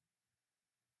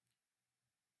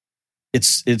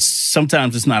 it's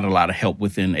sometimes it's not a lot of help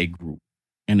within a group.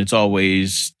 And it's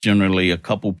always generally a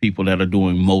couple people that are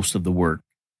doing most of the work.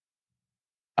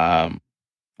 I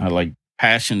like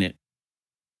passionate.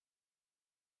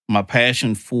 My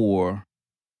passion for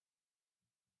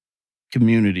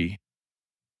community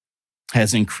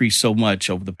has increased so much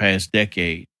over the past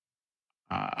decade.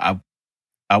 I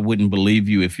wouldn't believe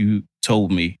you if you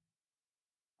told me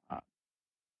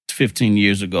 15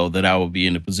 years ago that I would be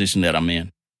in the position that I'm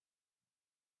in,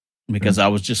 because I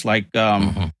was just like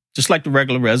the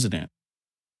regular resident.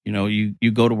 You know,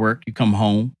 you go to work, you come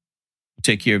home, you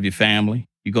take care of your family.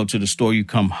 You go to the store, you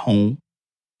come home,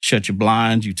 shut your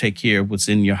blinds, you take care of what's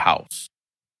in your house.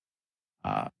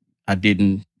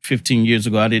 15 years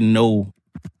ago, I didn't know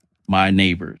my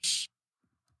neighbors.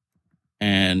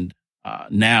 And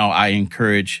now I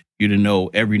encourage you to know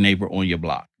every neighbor on your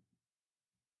block.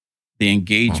 The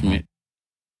engagement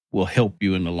will help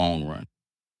you in the long run,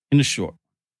 in the short.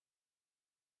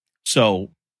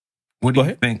 So, what do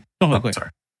you think? Go ahead.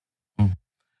 Sorry.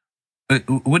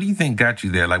 What do you think got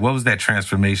you there? Like, what was that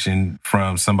transformation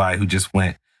from somebody who just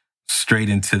went straight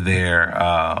into their,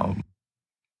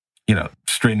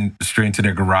 straight into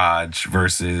their garage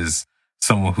versus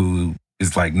someone who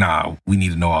is like, nah, we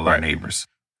need to know all our neighbors?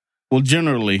 Well,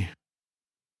 generally,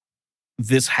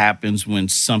 this happens when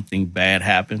something bad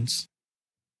happens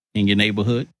in your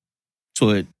neighborhood.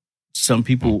 So it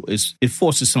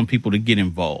forces some people to get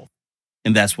involved.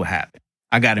 And that's what happened.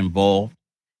 I got involved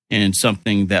in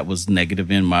something that was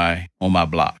negative on my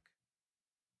block.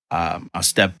 I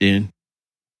stepped in,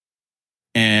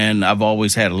 and I've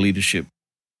always had a leadership,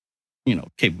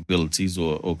 capabilities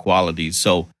or qualities.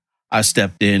 So I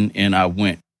stepped in and I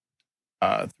went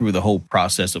through the whole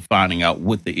process of finding out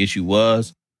what the issue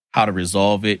was, how to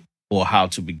resolve it, or how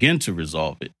to begin to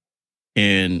resolve it,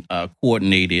 and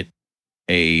coordinated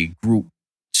a group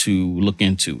to look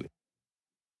into it.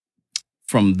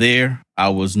 From there, I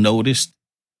was noticed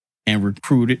and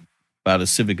recruited by the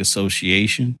Civic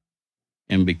Association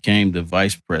and became the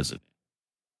vice president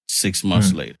 6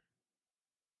 months later.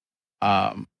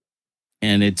 And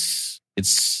it's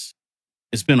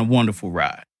been a wonderful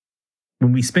ride.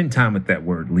 When we spend time with that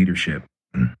word leadership,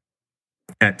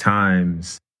 at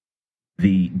times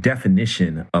the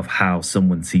definition of how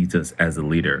someone sees us as a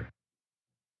leader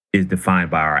is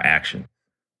defined by our actions.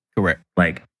 Correct.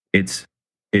 Like it's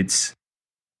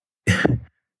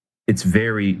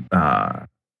very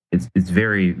it's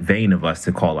very vain of us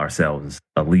to call ourselves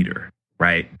a leader,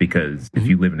 right? Because if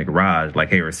you live in a garage, like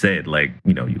Harris said, like,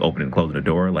 you open and close the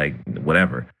door, like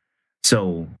whatever.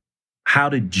 So how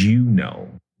did you know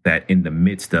that in the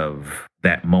midst of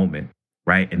that moment,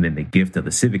 right? And then the gift of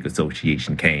the Civic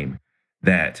Association came,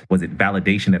 was it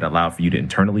validation that allowed for you to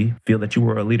internally feel that you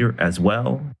were a leader as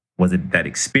well? Was it that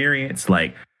experience?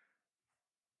 Like,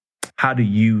 how do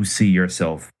you see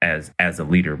yourself as a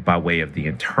leader by way of the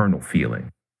internal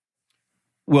feeling?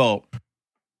 Well,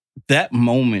 that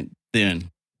moment then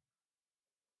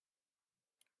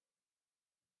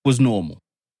was normal.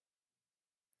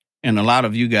 And a lot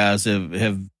of you guys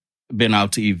have been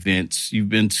out to events. You've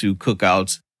been to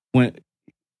cookouts.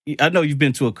 I know you've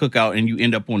been to a cookout and you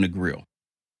end up on the grill,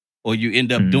 or you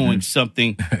end up doing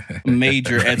something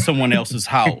major at someone else's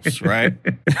house, right?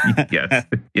 Yes.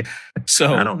 Yeah.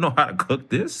 So I don't know how to cook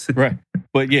this, right?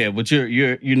 But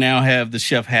you now have the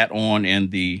chef hat on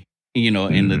and the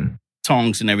and the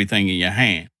tongs and everything in your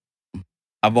hand.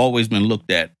 I've always been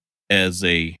looked at as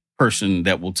a person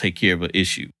that will take care of an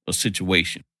issue, a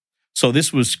situation. So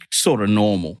this was sort of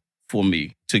normal for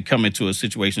me to come into a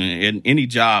situation. In any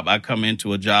job, I come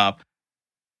into a job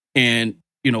and,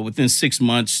 within 6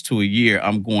 months to a year,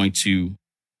 I'm going to,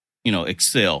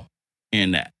 excel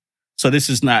in that. So this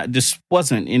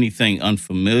wasn't anything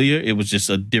unfamiliar. It was just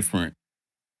a different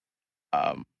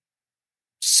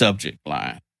subject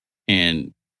line.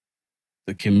 And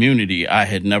the community, I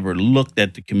had never looked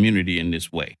at the community in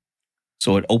this way.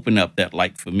 So it opened up that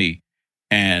light for me.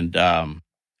 And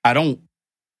I don't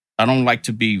like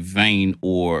to be vain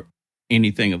or,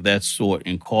 anything of that sort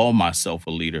and call myself a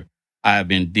leader. I have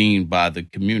been deemed by the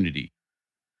community.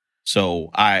 So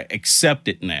I accept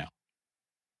it now.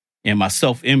 And my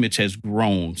self-image has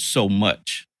grown so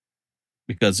much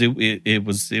because it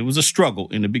was a struggle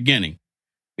in the beginning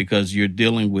because you're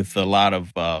dealing with a lot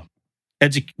of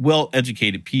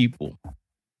well-educated people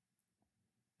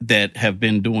that have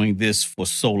been doing this for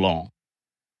so long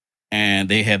and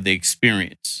they have the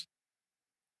experience.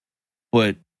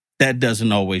 But that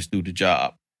doesn't always do the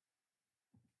job.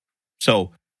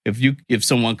 So if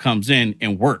someone comes in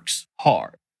and works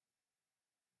hard,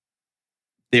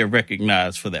 they're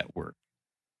recognized for that work.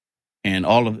 And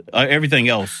all of everything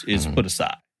else is put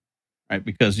aside, right?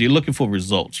 Because you're looking for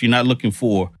results. You're not looking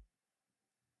for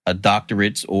a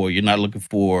doctorate or you're not looking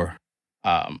for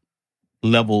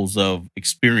levels of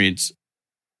experience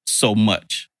so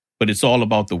much. But it's all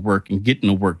about the work and getting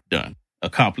the work done,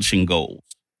 accomplishing goals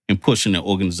and pushing the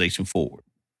organization forward.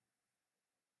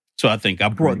 So I think I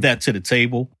brought that to the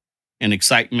table and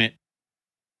excitement,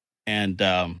 and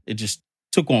it just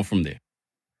took on from there.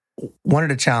 One of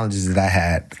the challenges that I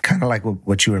had, kind of like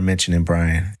what you were mentioning,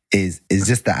 Brian, is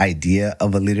just the idea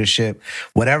of a leadership,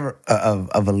 whatever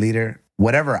of a leader,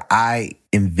 whatever I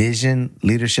envision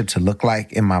leadership to look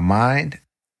like in my mind,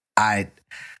 I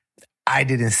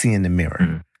didn't see in the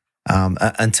mirror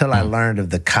until I learned of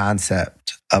the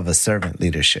concept of a servant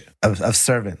leadership, of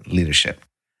servant leadership,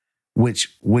 which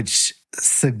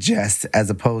suggests, as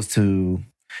opposed to,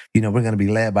 we're going to be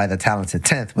led by the talented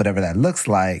 10th, whatever that looks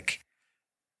like,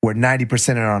 where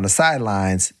 90% are on the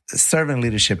sidelines. Servant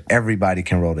leadership, everybody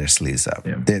can roll their sleeves up.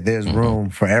 Yeah. There's room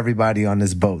for everybody on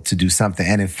this boat to do something.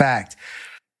 And in fact,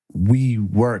 we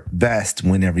work best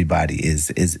when everybody is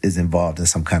involved in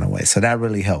some kind of way. So that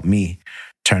really helped me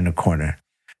turn the corner.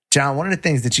 John, one of the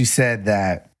things that you said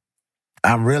that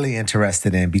I'm really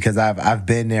interested in, because I've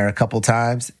been there a couple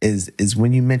times, is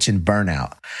when you mentioned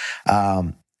burnout.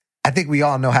 I think we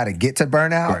all know how to get to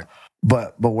burnout. Right.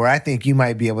 But where I think you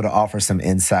might be able to offer some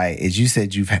insight is, you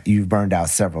said you've burned out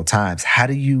several times. How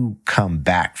do you come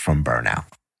back from burnout?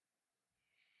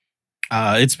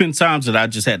 It's been times that I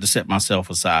just had to set myself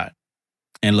aside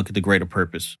and look at the greater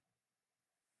purpose.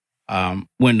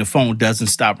 When the phone doesn't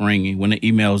stop ringing, when the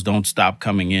emails don't stop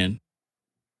coming in,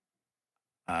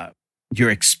 you're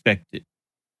expected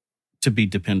to be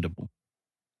dependable.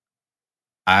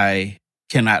 I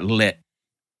cannot let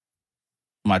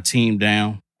my team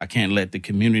down. I can't let the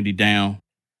community down.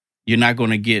 You're not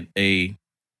going to get a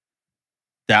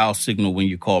dial signal when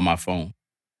you call my phone.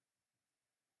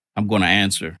 I'm going to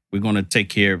answer. We're going to take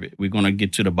care of it. We're going to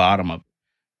get to the bottom of it.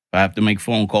 If I have to make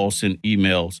phone calls, send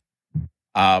emails.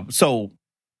 So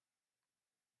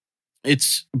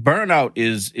it's burnout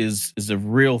is a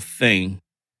real thing,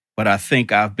 but I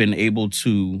think I've been able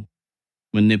to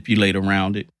manipulate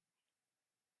around it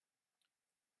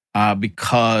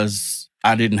because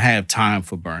I didn't have time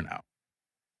for burnout,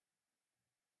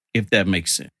 if that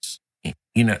makes sense.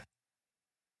 No,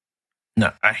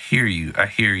 I hear you.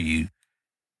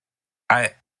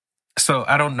 So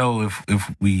I don't know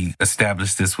if we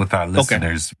established this with our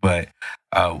listeners, but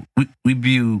we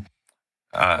view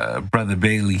Brother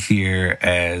Bailey here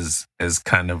as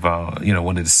kind of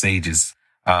one of the sages.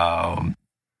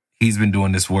 He's been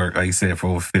doing this work, like you said, for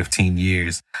over 15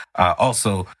 years.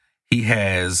 Also, he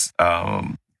has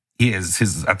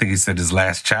his, I think he said his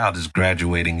last child is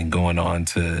graduating and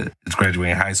is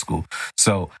graduating high school.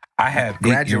 So I have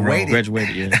graduated.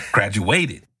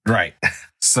 Right.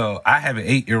 So I have an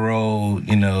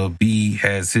 8-year-old, B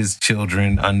has his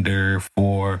children under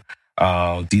 4.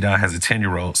 D-Don has a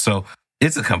 10-year-old. So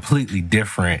it's a completely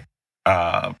different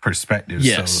perspective.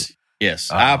 Yes. So,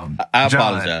 yes. I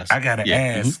apologize. I got to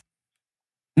ask.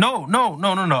 Mm-hmm.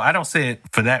 No. I don't say it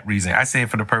for that reason. I say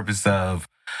it for the purpose of,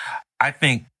 I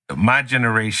think my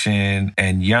generation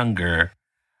and younger,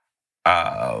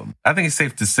 I think it's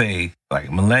safe to say, like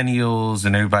millennials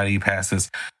and everybody past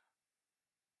us,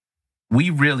 we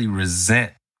really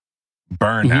resent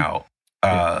burnout,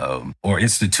 or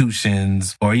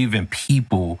institutions or even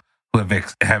people who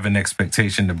have an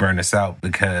expectation to burn us out,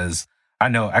 because I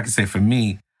know I can say for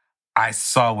me, I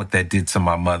saw what that did to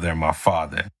my mother and my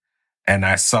father, and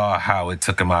I saw how it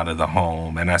took them out of the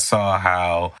home, and I saw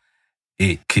how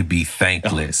it could be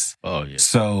thankless. Oh yeah.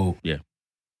 So yeah.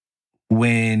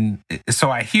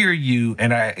 So I hear you,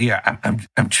 and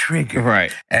I'm triggered,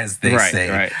 right, as they say,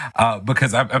 right.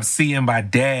 Because I'm seeing my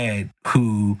dad,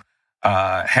 who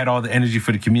had all the energy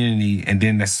for the community and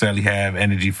didn't necessarily have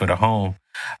energy for the home.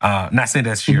 Not saying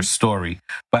that's your story,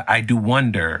 but I do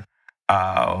wonder,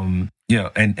 and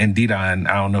D-Don,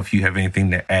 I don't know if you have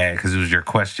anything to add because it was your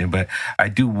question, but I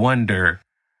do wonder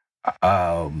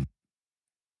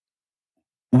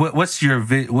what's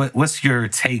your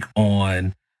take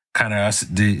on kind of us,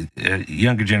 the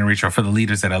younger generation, or for the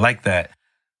leaders that are like that,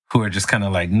 who are just kind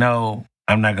of like, no,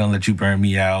 I'm not going to let you burn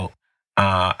me out.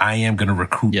 I am going to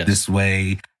recruit this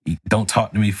way. Don't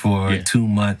talk to me for 2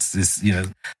 months. This,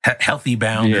 healthy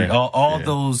boundary, all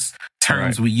those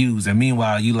terms we use. And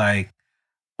meanwhile, you like,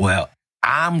 well,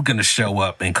 I'm going to show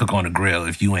up and cook on the grill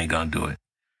if you ain't going to do it.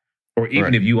 Or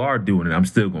even if you are doing it, I'm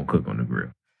still going to cook on the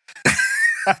grill.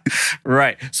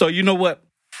 Right. So you know what?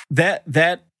 That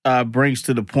brings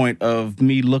to the point of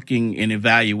me looking and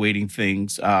evaluating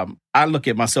things. I look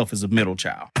at myself as a middle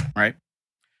child, right?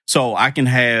 So I can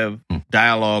have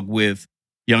dialogue with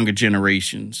younger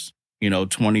generations, 20s,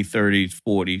 30s,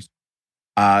 40s,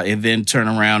 and then turn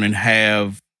around and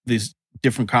have these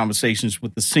different conversations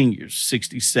with the seniors,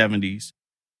 60s, 70s.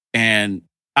 And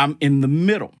I'm in the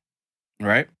middle,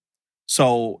 right?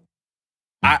 So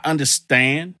I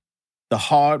understand the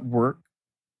hard work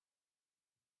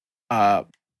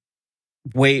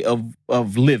way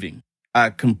of living. I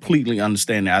completely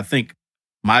understand that. I think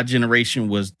my generation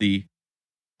was the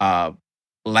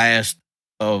last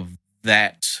of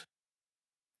that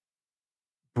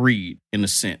breed, in a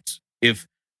sense. If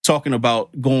talking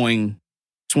about going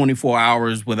 24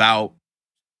 hours without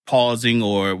pausing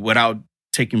or without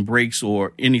taking breaks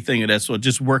or anything of that sort,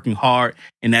 just working hard,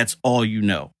 and that's all you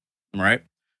know, right?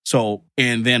 So,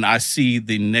 and then I see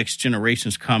the next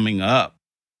generations coming up,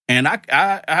 and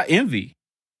I envy,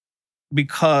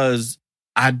 because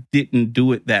I didn't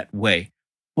do it that way.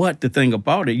 But the thing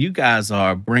about it, you guys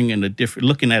are bringing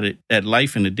looking at it, at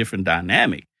life in a different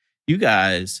dynamic. You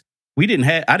guys, I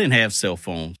didn't have cell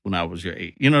phones when I was your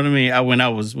age. You know what I mean? When I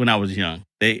was young,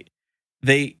 it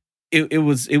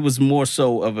was more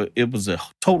so it was a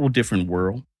total different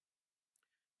world.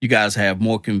 You guys have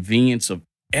more convenience of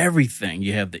everything.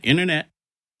 You have the internet.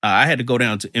 I had to go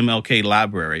down to MLK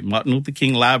Library, Martin Luther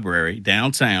King Library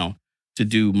downtown, to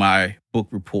do my book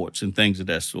reports and things of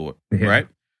that sort. Yeah. Right.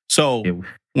 So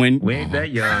when we ain't that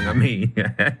young, I mean,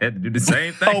 I had to do the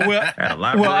same thing. Oh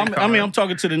well, I'm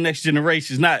talking to the next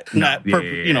generations, not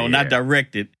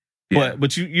directed,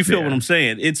 but you feel what I'm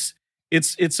saying. It's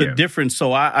a difference.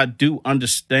 So I do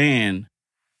understand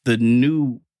the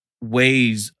new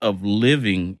ways of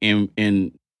living,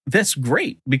 and that's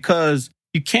great, because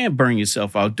you can't burn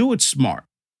yourself out. Do it smart.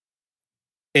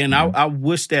 And I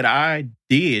wish that I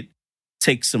did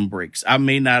take some breaks. I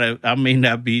may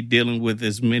not be dealing with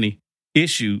as many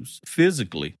issues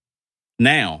physically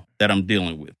now that I'm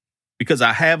dealing with, because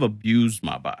I have abused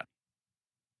my body,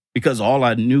 because all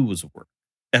I knew was work.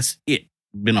 That's it.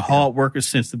 Been a hard worker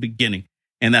since the beginning,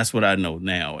 and that's what I know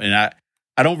now. And I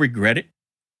don't regret it.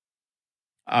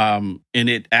 And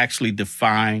it actually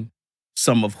defined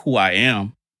some of who I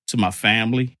am to my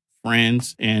family,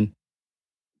 friends, and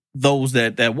those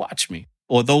that watch me,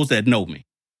 or those that know me.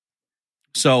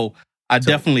 So I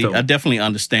definitely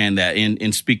understand that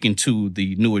in speaking to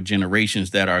the newer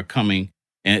generations that are coming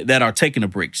and that are taking the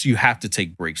breaks. You have to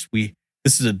take breaks.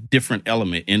 This is a different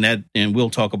element, and we'll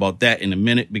talk about that in a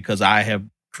minute, because I have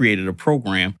created a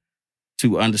program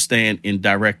to understand and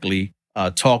directly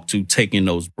talk to taking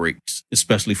those breaks,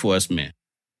 especially for us men.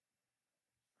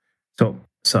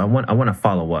 So I want to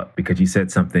follow up, because you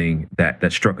said something that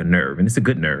struck a nerve, and it's a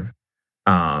good nerve,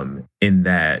 in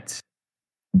that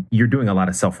you're doing a lot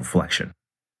of self-reflection,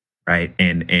 right?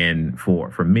 And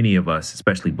for many of us,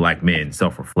 especially Black men,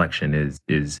 self-reflection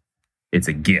is it's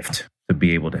a gift to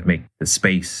be able to make the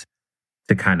space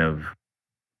to kind of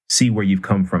see where you've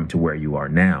come from to where you are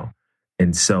now.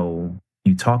 And so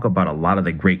you talk about a lot of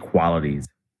the great qualities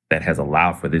that has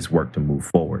allowed for this work to move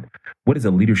forward. What is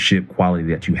a leadership quality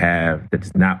that you have that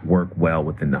does not work well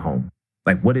within the home?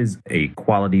 Like, what is a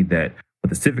quality that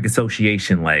with the civic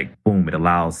association, like, boom, it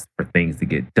allows for things to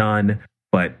get done,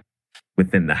 but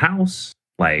within the house,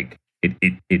 like,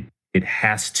 it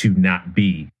has to not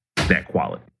be that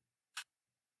quality?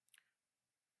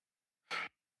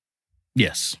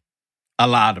 Yes, a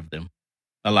lot of them,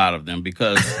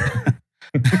 because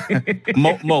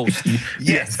most,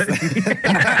 yes,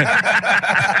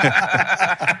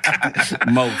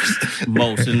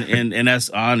 most, and that's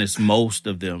honest. Most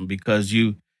of them, because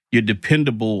you're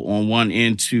dependable on one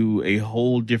end to a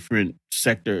whole different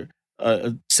sector,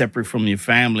 separate from your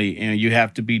family, and you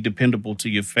have to be dependable to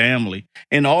your family,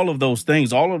 and all of those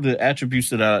things, all of the attributes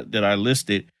that I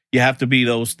listed. You have to be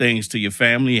those things to your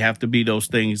family. You have to be those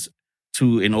things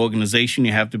to an organization.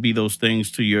 You have to be those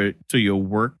things to your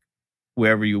work,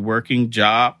 wherever you're working,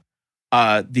 job.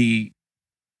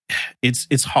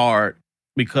 It's hard,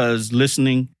 because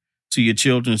listening to your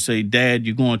children say, "Dad,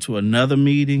 you're going to another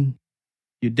meeting.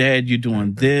 Your dad, you're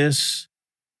doing this."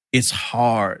 it's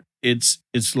hard. It's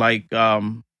like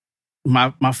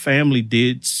my family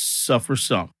did suffer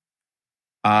some.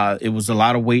 It was a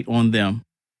lot of weight on them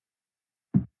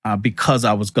because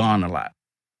I was gone a lot.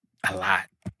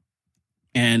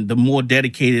 And the more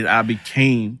dedicated I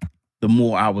became, the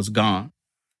more I was gone.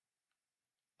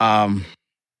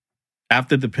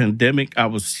 After the pandemic, I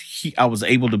was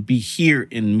able to be here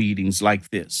in meetings like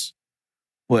this.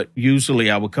 But usually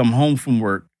I would come home from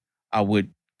work, I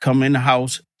would come in the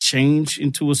house, change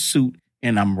into a suit,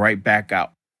 and I'm right back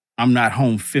out. I'm not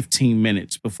home 15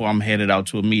 minutes before I'm headed out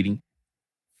to a meeting,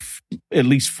 at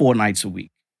least 4 nights a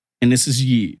week. And this is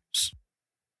years,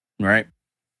 right?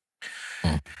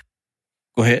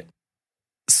 Go ahead.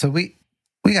 So we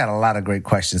got a lot of great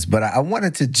questions, but I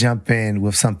wanted to jump in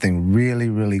with something really,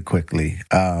 really quickly,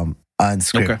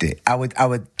 unscripted. Okay. I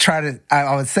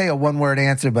would say a 1-word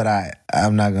answer, but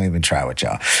I'm not going to even try with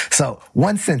y'all. So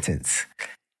 1 sentence: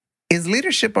 is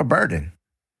leadership a burden?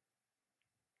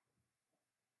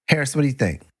 Harris, what do you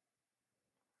think?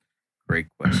 Great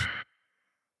question.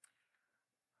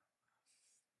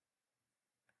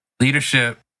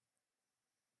 Leadership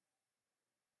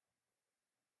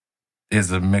is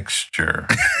a mixture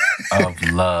of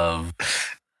love,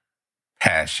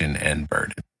 passion, and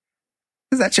burden.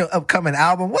 Is that your upcoming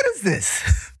album? What is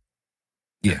this?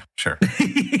 Yeah, sure.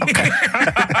 Okay.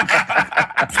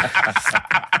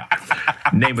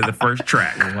 Name of the first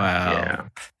track. Wow. Yeah.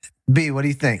 B, what do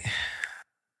you think?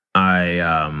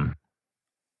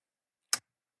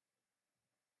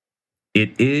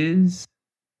 It is,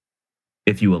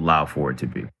 if you allow for it to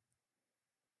be.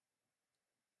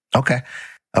 Okay.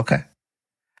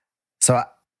 So,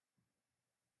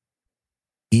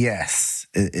 yes,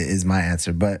 is my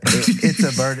answer, but it's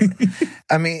a burden.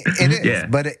 I mean, it is, yeah.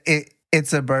 But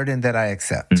it's a burden that I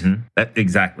accept. Mm-hmm.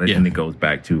 Exactly. Yeah. And it goes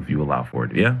back to if you allow for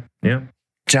it. Yeah.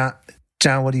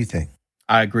 John, what do you think?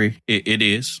 I agree. It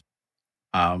is.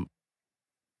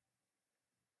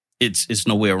 It's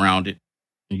no way around it.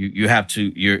 You have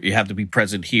to be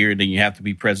present here, and then you have to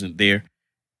be present there.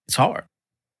 It's hard.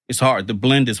 The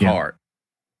blend is hard.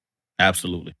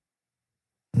 Absolutely.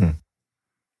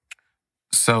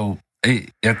 So I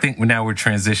think now we're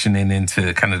transitioning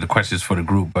into kind of the questions for the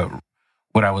group. But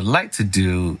what I would like to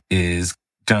do is,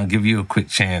 John, give you a quick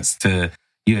chance to.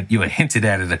 You had hinted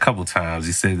at it a couple times.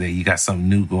 You said that you got something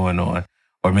new going on,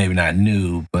 or maybe not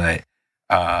new, but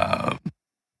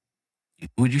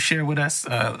would you share with us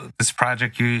this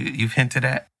project you've hinted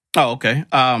at? Oh, okay.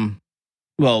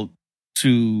 Well,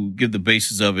 to give the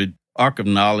basis of it, Ark of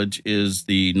Knowledge is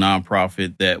the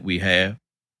nonprofit that we have,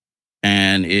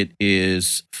 and it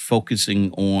is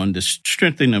focusing on the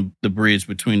strengthening the bridge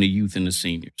between the youth and the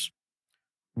seniors.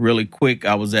 Really quick,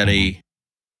 I was at a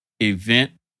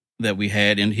event that we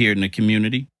had here in the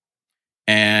community,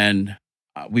 and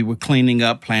we were cleaning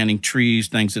up, planting trees,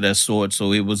 things of that sort.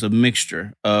 So it was a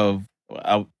mixture of,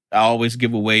 I always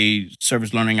give away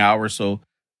service learning hours, so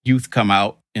youth come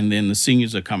out, and then the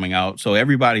seniors are coming out. So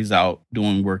everybody's out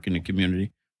doing work in the community.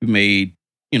 We made,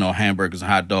 hamburgers and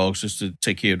hot dogs just to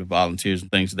take care of the volunteers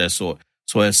and things of that sort.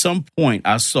 So at some point,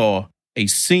 I saw a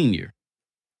senior,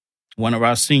 one of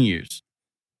our seniors.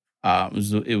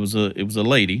 It was a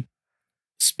lady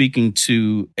speaking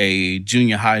to a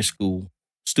junior high school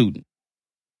student.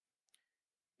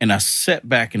 And I sat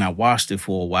back and I watched it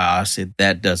for a while. I said,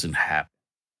 that doesn't happen.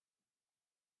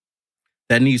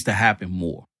 That needs to happen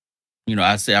more.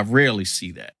 I say I rarely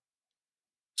see that.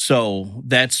 So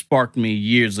that sparked me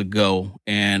years ago.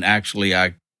 And actually,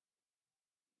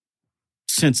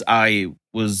 since I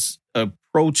was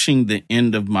approaching the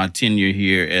end of my tenure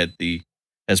here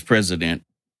as president,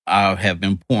 I have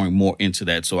been pouring more into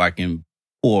that so I can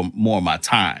pour more of my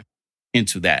time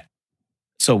into that.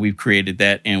 So we've created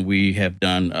that, and we have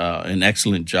done an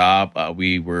excellent job.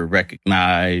 We were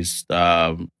recognized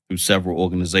through several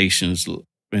organizations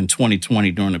in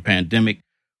 2020 during the pandemic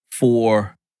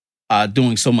for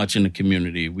doing so much in the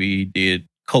community. We did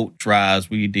coat drives.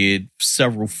 We did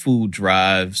several food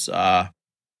drives.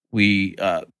 We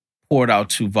poured out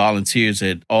to volunteers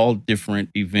at all different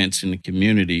events in the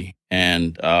community.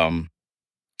 And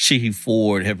Sheehy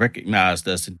Ford had recognized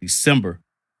us in December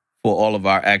for all of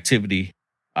our activity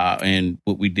and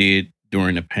what we did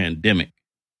during the pandemic.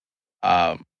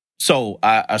 So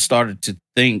I started to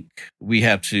think we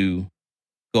have to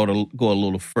go a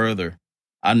little further.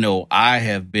 I know I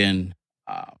have been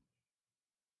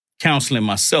counseling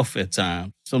myself at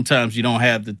times. Sometimes you don't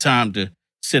have the time to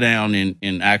sit down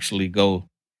and actually go.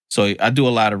 So I do a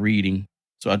lot of reading.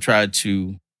 So I try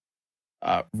to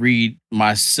read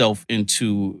myself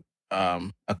into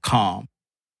a calm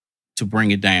to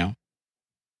bring it down.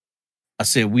 I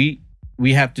said, we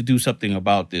we have to do something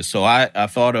about this. So I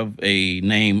thought of a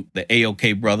name, the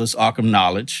AOK Brothers, Arkham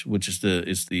Knowledge, which is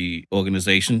the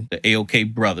organization, the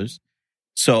AOK Brothers.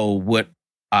 So what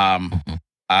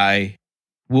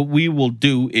we will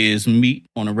do is meet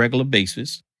on a regular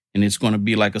basis, and it's going to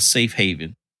be like a safe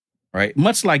haven, right?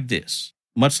 Much like this.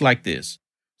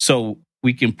 So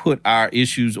we can put our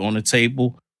issues on the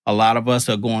table. A lot of us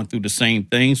are going through the same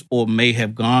things or may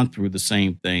have gone through the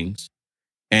same things.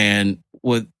 And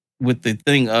with the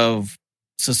thing of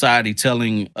society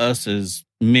telling us as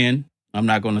men, I'm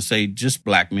not going to say just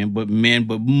black men, but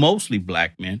mostly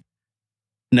black men,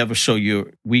 never show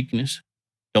your weakness.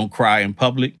 Don't cry in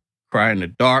public, cry in the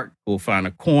dark, go find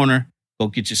a corner, go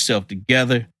get yourself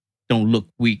together. Don't look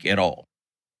weak at all.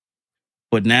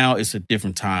 But now it's a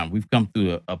different time. We've come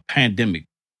through a pandemic.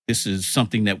 This is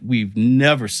something that we've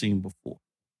never seen before.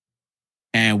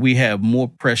 And we have more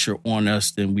pressure on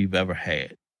us than we've ever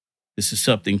had. This is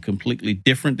something completely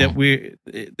different that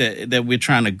we're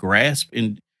trying to grasp.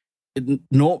 And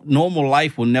normal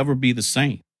life will never be the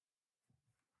same.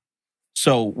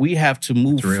 So we have to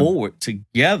move forward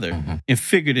together and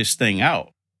figure this thing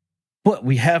out. But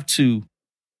we have to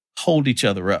hold each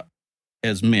other up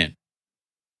as men,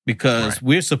 because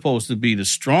we're supposed to be the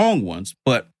strong ones.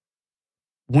 But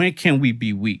when can we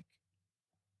be weak?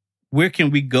 Where can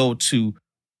we go to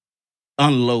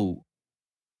unload?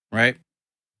 Right?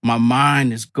 My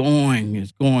mind is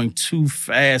going too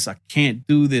fast. I can't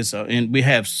do this. And we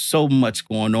have so much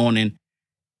going on. And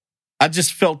I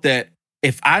just felt that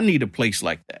if I need a place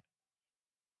like that,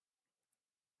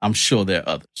 I'm sure there are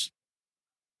others.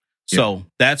 Yep. So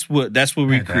that's what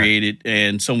we created,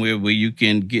 and somewhere where you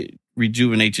can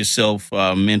rejuvenate yourself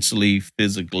mentally,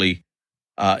 physically,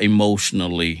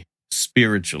 emotionally,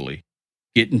 spiritually,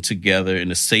 getting together in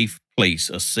a safe place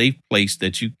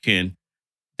that you can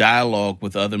dialogue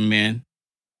with other men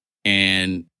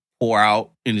and pour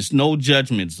out. And it's no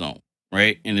judgment zone,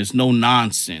 right? And it's no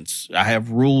nonsense. I have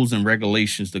rules and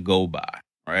regulations to go by,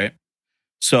 right?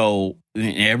 So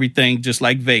everything, just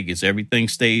like Vegas, everything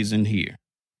stays in here,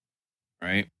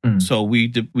 right? So we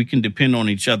can depend on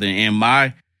each other.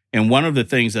 And one of the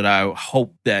things that I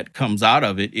hope that comes out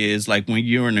of it is, like, when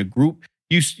you're in a group,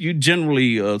 you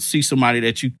generally see somebody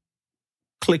that you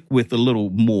click with a little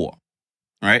more,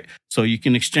 right? So you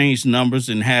can exchange numbers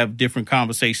and have different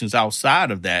conversations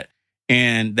outside of that.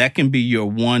 And that can be your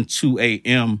 1, 2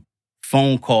 a.m.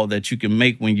 phone call that you can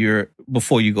make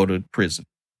before you go to prison,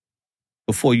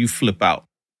 before you flip out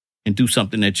and do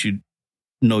something that you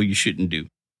know you shouldn't do.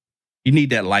 You need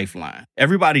that lifeline.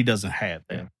 Everybody doesn't have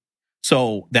that.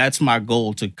 So that's my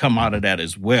goal, to come out of that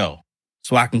as well.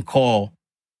 So I can call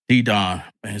D-Don,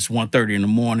 and it's 1:30 in the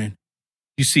morning.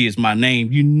 You see it's my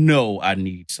name. You know I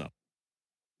need something.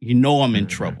 You know I'm in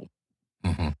trouble.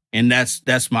 And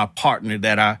that's my partner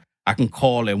that I can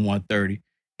call at 1:30.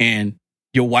 And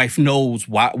your wife knows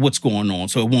what's going on.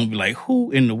 So it won't be like, who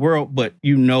in the world? But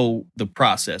you know the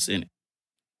process in it,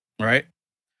 right?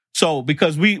 So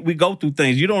because we go through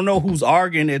things, you don't know who's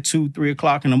arguing at 2, 3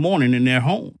 o'clock in the morning in their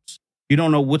homes. You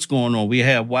don't know what's going on. We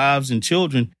have wives and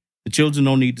children. The children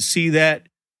don't need to see that.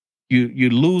 You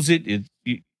lose it.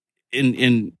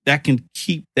 And that can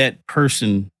keep that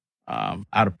person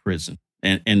out of prison.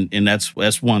 And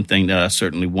that's one thing that I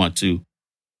certainly want to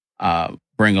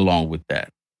bring along with that.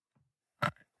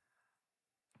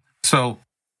 So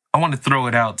I want to throw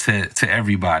it out to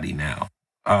everybody now,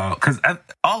 because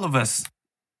all of us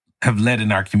have led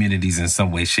in our communities in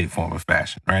some way, shape, form, or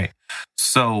fashion, right?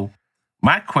 So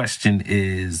my question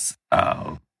is,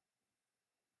 how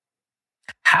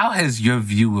has your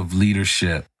view of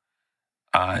leadership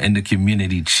in the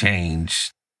community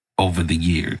changed over the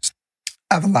years?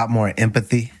 I have a lot more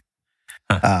empathy,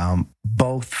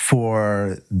 both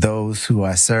for those who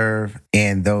I serve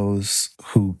and those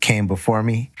who came before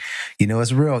me. You know,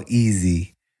 it's real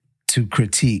easy to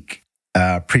critique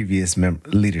previous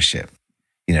leadership.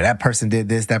 You know, that person did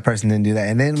this, that person didn't do that.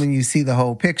 And then when you see the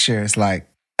whole picture, it's like,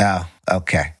 oh,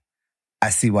 okay. I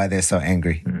see why they're so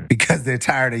angry, because they're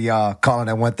tired of y'all calling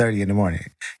at 1:30 in the morning,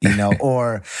 you know,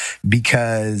 or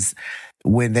because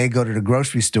when they go to the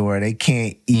grocery store, they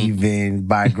can't even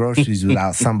buy groceries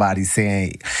without somebody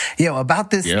saying, yo, about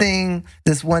this thing,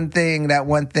 this one thing, that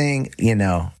one thing, you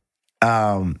know,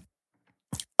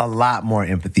 a lot more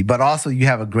empathy, but also you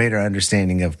have a greater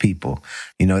understanding of people.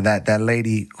 You know, that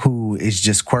lady who is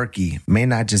just quirky may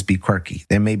not just be quirky.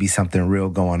 There may be something real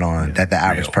going on that the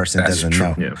average person doesn't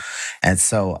know. Yeah. And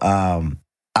so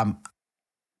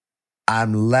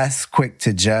I'm less quick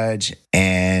to judge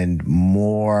and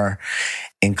more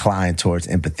inclined towards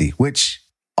empathy, which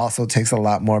also takes a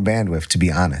lot more bandwidth, to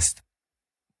be honest.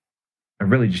 I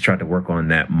really just tried to work on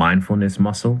that mindfulness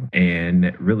muscle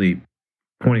and really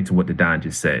pointing to what Don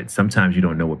just said. Sometimes you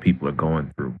don't know what people are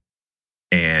going through,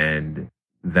 and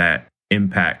that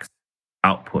impacts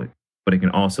output, but it can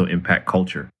also impact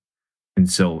culture. And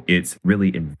so it's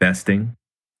really investing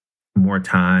more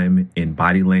time in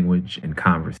body language and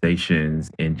conversations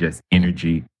and just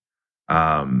energy,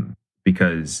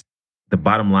 because the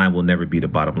bottom line will never be the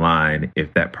bottom line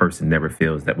if that person never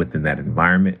feels that within that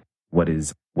environment, what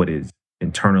is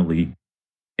internally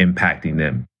impacting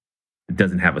them, it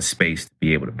doesn't have a space to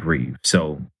be able to breathe.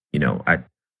 So,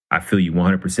 I feel you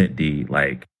 100%, D,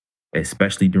 like,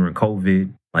 especially during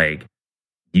COVID, like,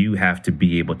 you have to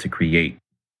be able to create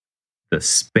the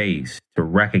space to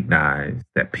recognize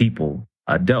that people,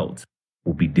 adults,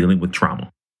 will be dealing with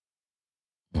trauma.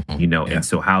 And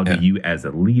so how do you as a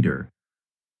leader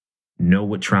know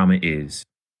what trauma is,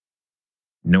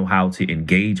 know how to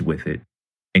engage with it,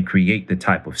 and create the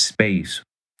type of space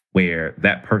where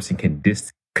that person can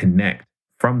disconnect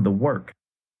from the work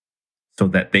so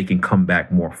that they can come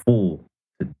back more full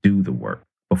to do the work?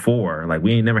 Before, like,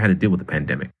 we ain't never had to deal with the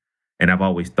pandemic. And I've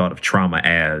always thought of trauma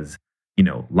as,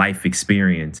 life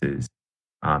experiences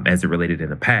as it related in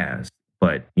the past.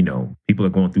 But, people are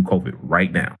going through COVID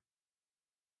right now.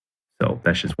 So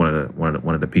that's just one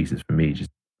of the pieces for me, just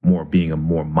being a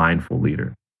more mindful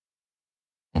leader.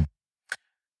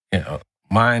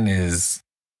 Mine is,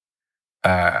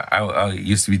 I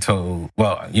used to be told,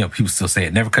 people still say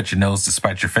it, never cut your nose to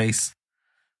spite your face.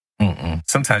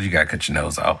 Sometimes you got to cut your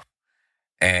nose off.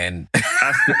 And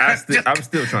I'm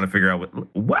still trying to figure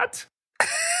out what?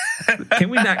 Can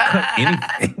we not cut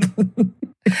anything?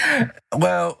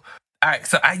 Well, all right.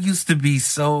 So I used to be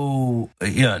so,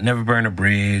 never burn a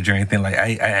bridge or anything. Like,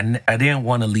 I didn't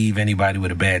want to leave anybody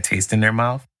with a bad taste in their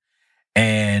mouth.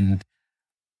 And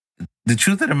the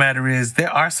truth of the matter is,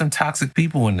 there are some toxic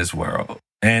people in this world,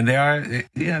 and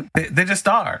they just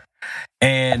are.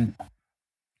 And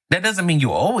that doesn't mean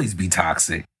you'll always be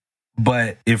toxic.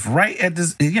 But if right at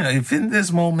this, if in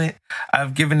this moment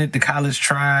I've given it the college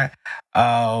try,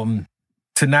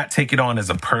 to not take it on as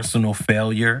a personal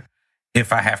failure,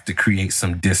 if I have to create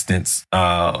some distance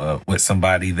with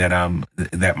somebody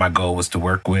that my goal was to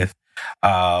work with,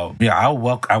 I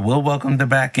will welcome them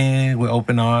back in with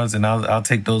open arms, and I'll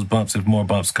take those bumps if more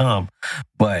bumps come.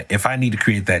 But if I need to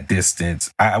create that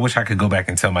distance, I wish I could go back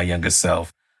and tell my younger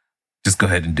self, just go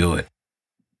ahead and do it.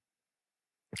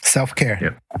 Self-care.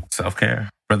 Yep. Self-care.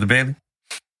 Brother Bailey,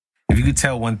 if you could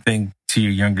tell one thing to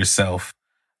your younger self,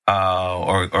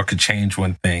 or could change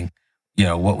one thing,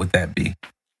 what would that be?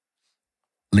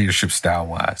 Leadership style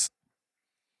wise.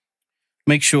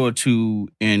 Make sure to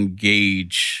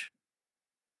engage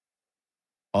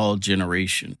all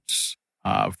generations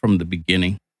from the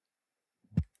beginning.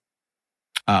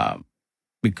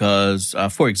 Because,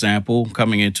 for example,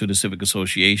 coming into the Civic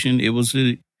Association, it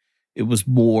was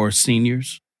more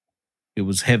seniors. It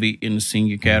was heavy in the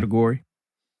senior category,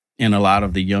 and a lot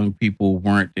of the young people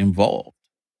weren't involved.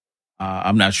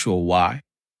 I'm not sure why,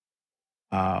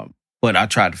 but I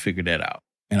tried to figure that out.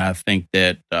 And I think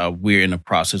that we're in the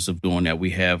process of doing that. We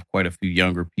have quite a few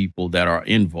younger people that are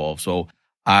involved. So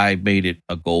I made it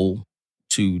a goal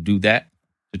to do that,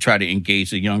 to try to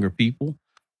engage the younger people.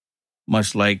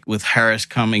 Much like with Harris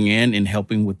coming in and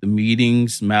helping with the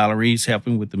meetings, Mallory's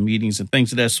helping with the meetings and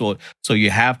things of that sort. So you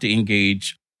have to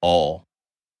engage all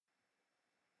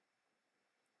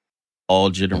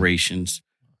generations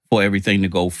for everything to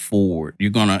go forward.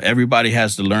 Everybody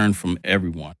has to learn from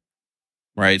everyone,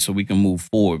 right? So we can move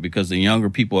forward, because the younger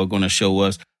people are going to show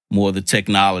us more of the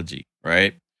technology,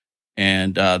 right?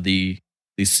 And the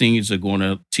seniors are going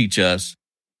to teach us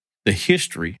the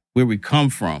history, where we come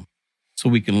from, so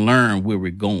we can learn where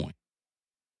we're going,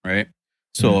 right?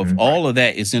 So if all of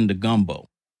that is in the gumbo,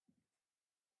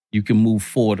 you can move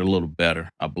forward a little better,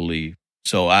 I believe.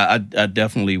 So I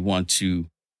definitely want to,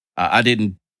 I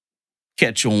didn't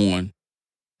catch on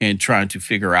in trying to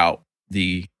figure out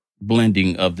the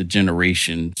blending of the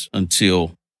generations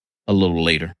until a little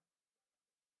later.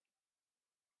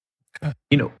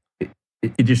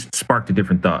 It just sparked a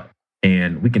different thought.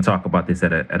 And we can talk about this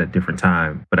at a different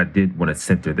time, but I did want to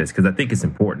center this because I think it's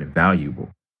important and valuable.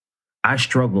 I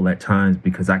struggle at times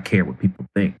because I care what people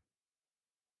think.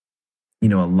 A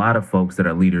lot of folks that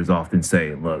are leaders often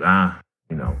say, look,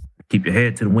 keep your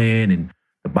head to the wind and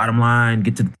the bottom line,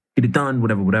 get it done,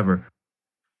 whatever.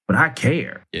 But I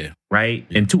care. Yeah. Right.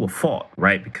 Yeah. And to a fault,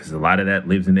 right? Because a lot of that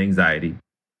lives in anxiety.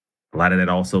 A lot of that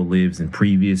also lives in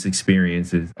previous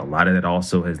experiences. A lot of that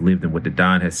also has lived in what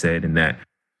Don has said, in that,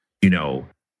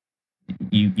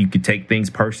 you could take things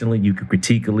personally, you could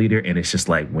critique a leader, and it's just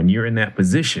like, when you're in that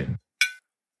position,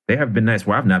 There have been nights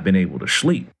where I've not been able to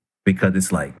sleep because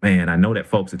it's like, man, I know that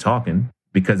folks are talking,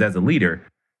 because as a leader,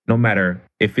 no matter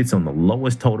if it's on the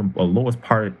lowest totem or lowest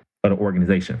part of the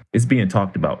organization, it's being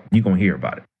talked about. You're going to hear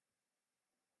about it.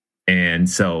 And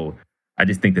so I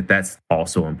just think that that's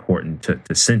also important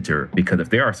to center, because if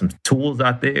there are some tools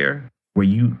out there where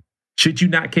should you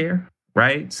not care,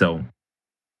 right? So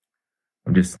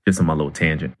I'm just on my little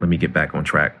tangent. Let me get back on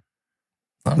track.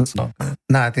 No,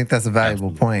 I think that's a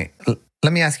valuable point.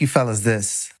 Let me ask you fellas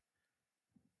this.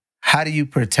 How do you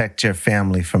protect your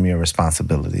family from your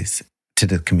responsibilities to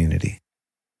the community?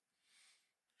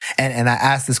 And I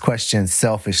ask this question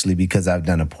selfishly because I've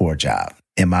done a poor job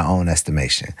in my own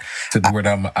estimation. To the word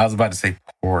I was about to say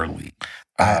poorly.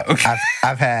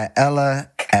 I've had Ella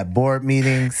at board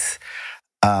meetings,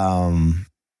 with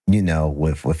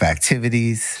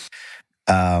activities,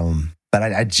 but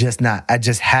I just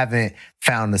haven't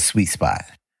found the sweet spot.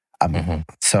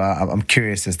 So I'm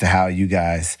curious as to how you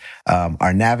guys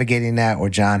are navigating that, or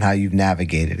John, how you've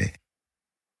navigated it.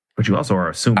 But you also are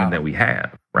assuming that we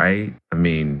have, right? I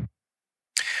mean,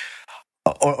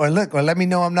 or let me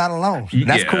know I'm not alone.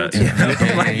 That's cool too.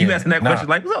 Like you asking that question,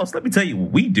 like, well, so let me tell you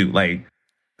what we do. Like,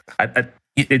 go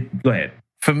ahead.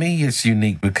 For me, it's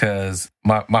unique because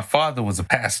my father was a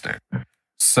pastor.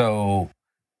 So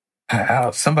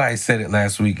somebody said it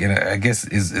last week, and I guess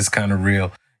it's kind of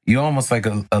real. You're almost like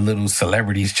a little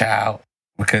celebrity's child,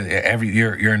 because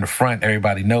you're in the front.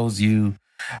 Everybody knows you.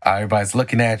 Everybody's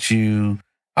looking at you.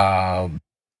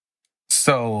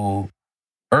 So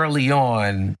early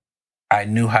on, I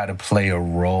knew how to play a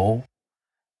role.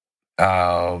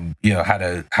 How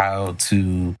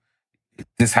to.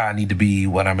 This is how I need to be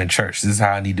when I'm in church. This is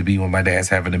how I need to be when my dad's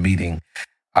having a meeting.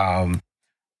 I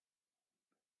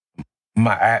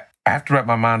have to wrap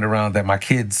my mind around that my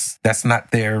kids, that's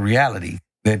not their reality.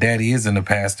 Their daddy isn't a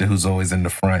pastor who's always in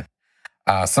the front.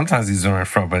 Sometimes he's in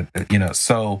front, but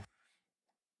so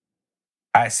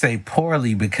I say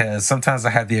poorly because sometimes I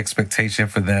had the expectation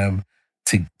for them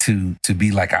to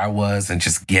be like I was and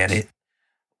just get it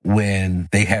when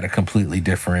they had a completely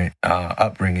different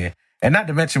upbringing. And not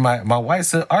to mention my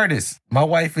wife's an artist. My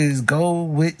wife is go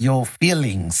with your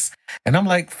feelings. And I'm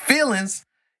like, feelings?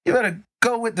 You better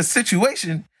go with the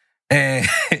situation. And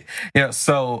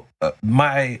so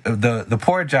the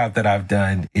poor job that I've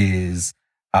done is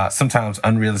sometimes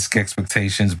unrealistic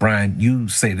expectations. Brian, you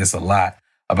say this a lot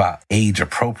about age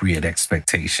appropriate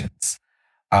expectations,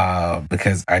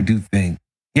 because I do think,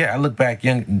 I look back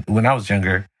when I was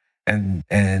younger, and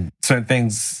certain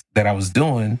things that I was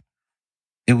doing,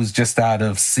 it was just out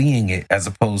of seeing it as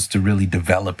opposed to really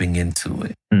developing into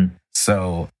it.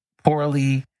 So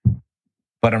poorly.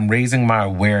 But I'm raising my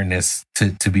awareness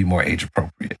to be more age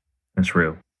appropriate. That's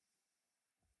real.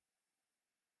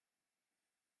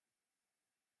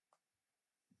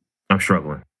 I'm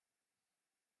struggling.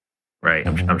 Right?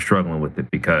 I'm struggling with it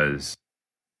because,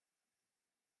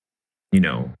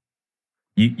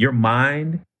 your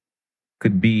mind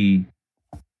could be,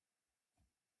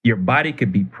 your body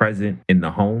could be present in the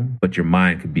home, but your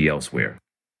mind could be elsewhere.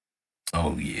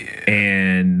 Oh, yeah.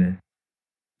 And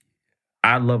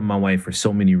I love my wife for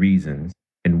so many reasons.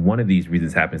 And one of these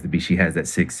reasons happens to be she has that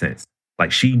sixth sense.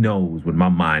 Like, she knows when my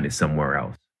mind is somewhere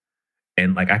else.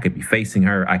 And like, I could be facing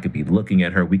her, I could be looking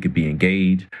at her, we could be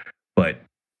engaged, but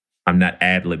I'm not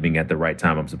ad-libbing at the right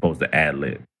time I'm supposed to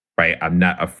ad-lib, right? I'm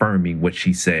not affirming what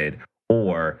she said,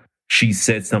 or she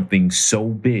said something so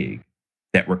big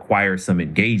that requires some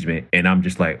engagement. And I'm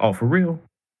just like, oh, for real?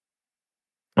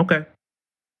 Okay.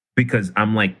 Because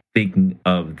I'm like thinking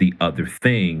of the other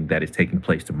thing that is taking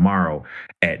place tomorrow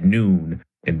at noon,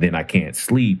 and then I can't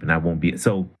sleep and I won't be.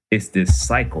 So it's this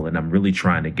cycle, and I'm really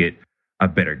trying to get a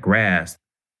better grasp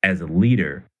as a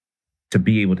leader to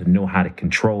be able to know how to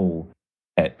control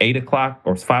at 8 o'clock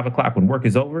or 5 o'clock when work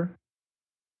is over.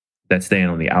 That's staying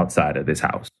on the outside of this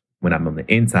house. When I'm on the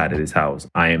inside of this house,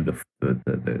 I am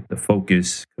the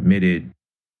focused, committed,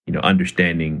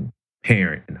 understanding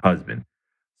parent and husband.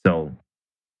 So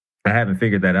I haven't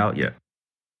figured that out yet.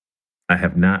 I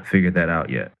have not figured that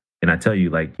out yet. And I tell you,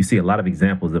 like, you see a lot of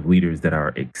examples of leaders that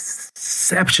are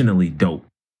exceptionally dope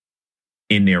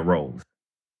in their roles.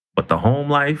 But the home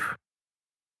life,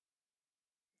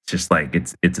 just like,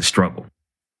 it's a struggle.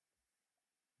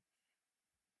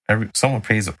 Someone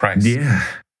pays a price. Yeah.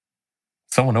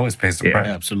 Someone always pays the price.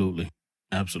 Absolutely.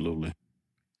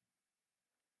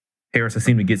 Harris, I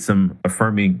seem to get some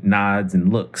affirming nods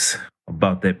and looks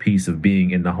about that piece of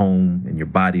being in the home and your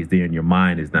body is there and your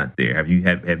mind is not there. Have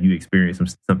you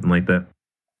experienced something like that?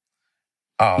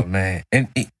 Oh man, and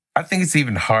I think it's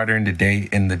even harder in the day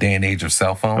and age of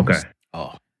cell phones. Okay.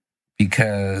 Oh,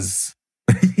 because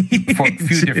for a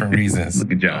few different reasons.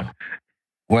 Look at John.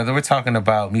 Whether we're talking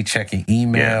about me checking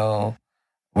email,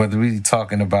 whether we're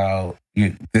talking about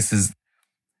it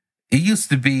used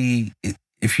to be,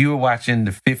 if you were watching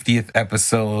the 50th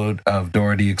episode of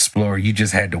Dora the Explorer, you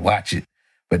just had to watch it.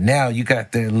 But now you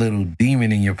got that little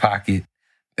demon in your pocket.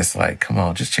 It's like, come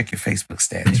on, just check your Facebook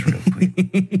status real quick.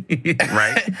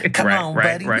 Right? Come on,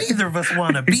 buddy. Right. Neither of us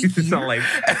want to be here. sound like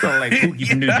Pookie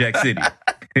from New Jack City.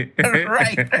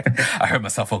 Right. I heard my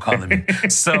cell phone calling me.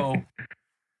 So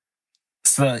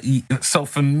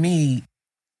for me,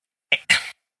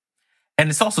 and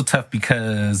it's also tough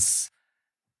because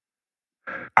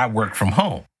I work from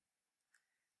home.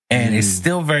 And it's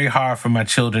still very hard for my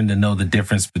children to know the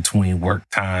difference between work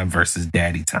time versus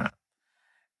daddy time.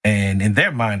 And in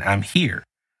their mind, I'm here.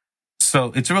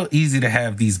 So it's real easy to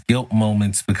have these guilt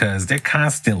moments because they're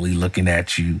constantly looking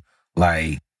at you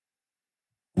like,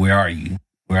 where are you?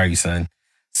 Where are you, son?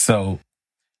 So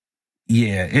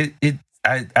yeah,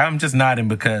 I'm just nodding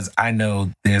because I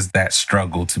know there's that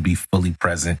struggle to be fully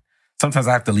present. Sometimes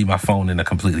I have to leave my phone in a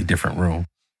completely different room.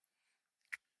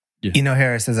 Yeah. You know,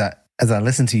 Harris, as I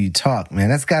listen to you talk, man,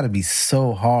 that's got to be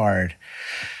so hard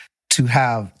to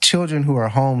have children who are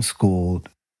homeschooled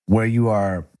where you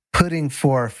are putting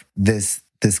forth this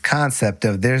concept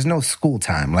of there's no school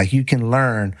time. Like you can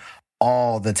learn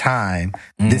all the time.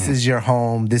 This is your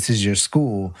home. This is your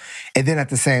school. And then at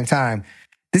the same time,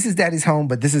 this is daddy's home,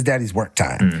 but this is daddy's work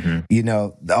time. You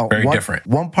know, very different.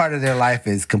 One part of their life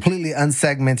is completely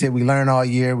unsegmented. We learn all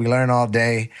year. We learn all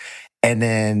day. And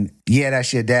then,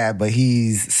 that's your dad, but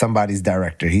he's somebody's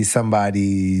director. He's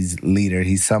somebody's leader.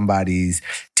 He's somebody's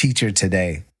teacher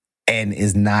today and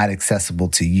is not accessible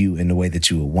to you in the way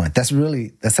that you would want. That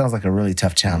sounds like a really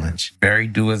tough challenge. Very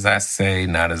do as I say,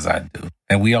 not as I do.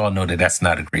 And we all know that that's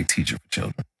not a great teacher for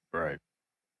children. Right.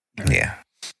 Yeah.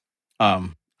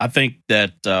 I think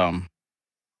that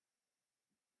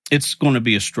it's going to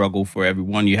be a struggle for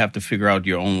everyone. You have to figure out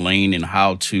your own lane and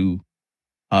how to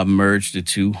merge the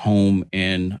two, home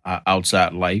and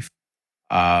outside life.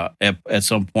 At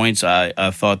some points,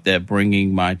 I thought that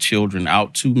bringing my children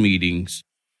out to meetings,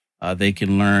 they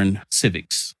can learn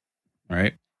civics,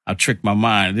 right? I tricked my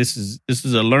mind. This is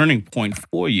a learning point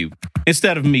for you.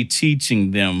 Instead of me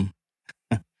teaching them,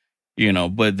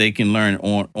 but they can learn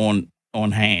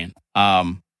on hand.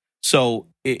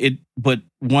 But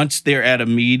once they're at a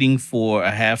meeting for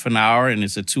a half an hour and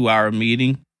it's a 2-hour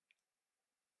meeting,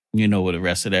 you know where the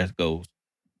rest of that goes.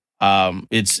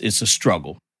 It's a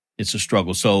struggle. It's a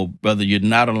struggle. So, brother, you're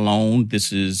not alone.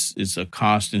 It's a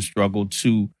constant struggle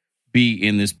to be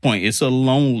in this point. It's a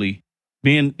lonely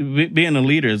being a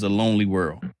leader is a lonely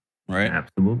world, right?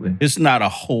 Absolutely. It's not a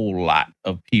whole lot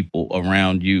of people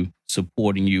around you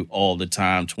supporting you all the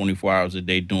time, 24 hours a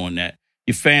day doing that.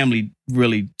 Your family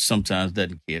really sometimes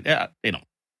doesn't care. They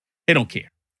don't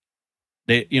care.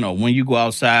 When you go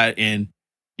outside and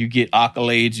you get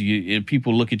accolades, and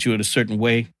people look at you in a certain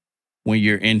way. When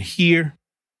you're in here,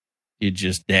 you're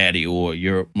just daddy, or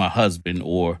you're my husband,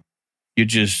 or you're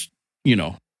just,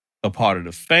 a part of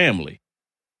the family.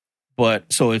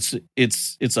 But so it's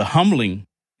a humbling.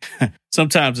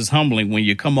 Sometimes it's humbling when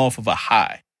you come off of a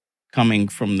high, coming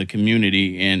from the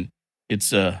community, and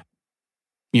it's a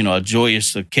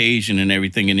joyous occasion and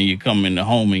everything, and then you come in the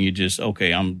home and you just,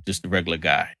 okay, I'm just a regular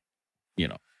guy,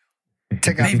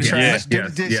 Take out the trash, do the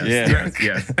dishes.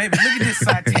 Yes. Baby, look at this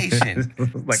citation.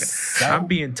 I'm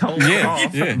being told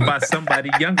off by somebody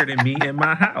younger than me in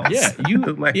my house. Yeah,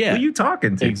 who are you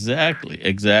talking to?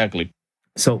 Exactly.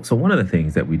 So one of the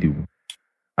things that we do,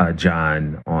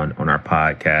 John, on our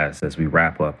podcast as we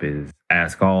wrap up is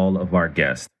ask all of our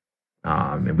guests,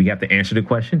 and we have to answer the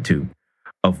question too,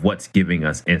 of what's giving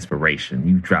us inspiration.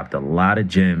 You've dropped a lot of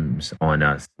gems on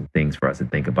us and things for us to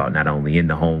think about, not only in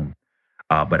the home,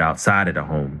 but outside of the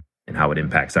home and how it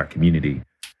impacts our community.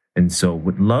 And so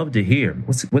would love to hear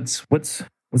what's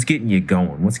getting you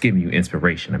going? What's giving you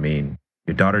inspiration? I mean,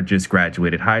 your daughter just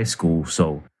graduated high school.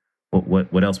 So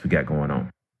what else we got going on?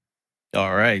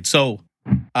 All right. So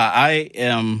I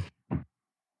am,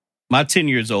 my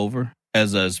tenure is over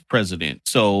as president.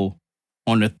 So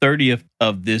on the 30th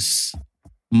of this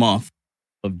month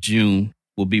of June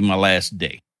will be my last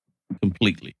day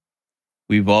completely.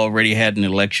 We've already had an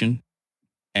election,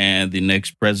 and the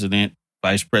next president,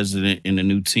 vice president, and the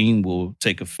new team will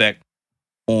take effect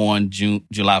on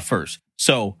July 1st.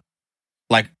 So,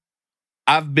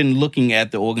 I've been looking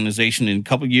at the organization, and a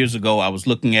couple of years ago, I was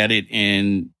looking at it,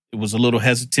 and it was a little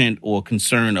hesitant or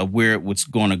concerned of where it was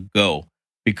going to go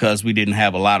because we didn't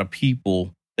have a lot of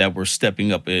people that were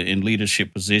stepping up in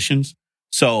leadership positions.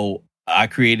 So I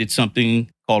created something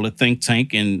call it Think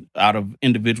Tank, and out of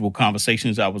individual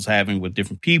conversations I was having with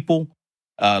different people,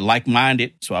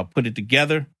 like-minded. So I put it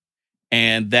together,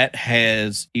 and that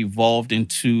has evolved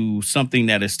into something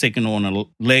that has taken on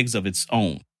legs of its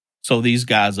own. So these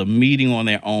guys are meeting on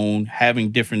their own,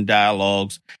 having different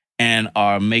dialogues, and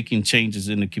are making changes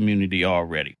in the community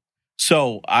already.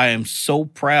 So I am so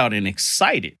proud and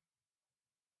excited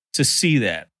to see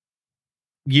that.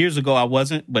 Years ago, I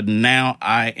wasn't, but now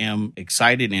I am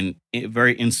excited and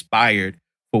very inspired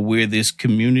for where this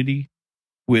community,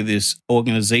 where this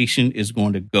organization is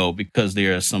going to go, because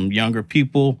there are some younger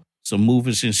people, some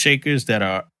movers and shakers that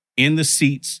are in the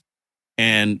seats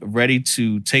and ready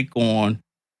to take on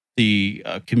the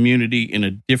community in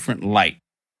a different light.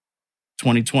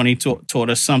 2020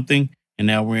 taught us something, and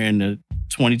now we're in the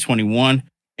 2021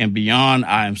 and beyond.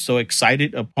 I am so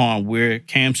excited upon where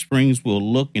Camp Springs will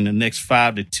look in the next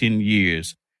 5 to 10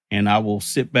 years. And I will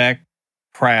sit back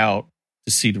proud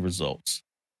to see the results.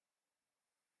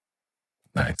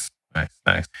 Nice.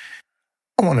 I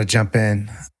want to jump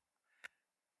in.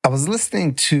 I was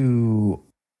listening to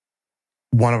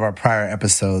one of our prior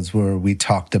episodes where we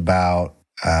talked about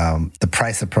the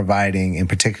price of providing, and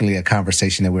particularly a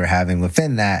conversation that we were having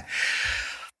within that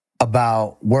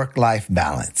about work-life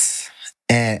balance.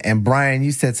 And Brian,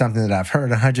 you said something that I've heard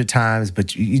 100 times,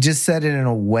 but you just said it in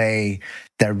a way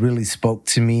that really spoke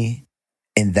to me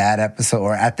in that episode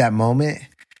or at that moment.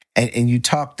 And you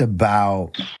talked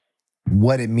about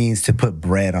what it means to put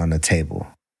bread on the table.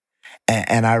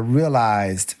 And I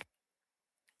realized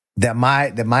that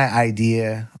my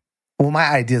ideas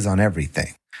on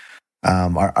everything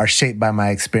are shaped by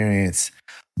my experience.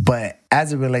 But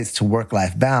as it relates to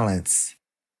work-life balance,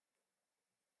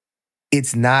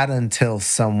 it's not until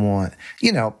someone,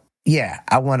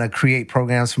 I want to create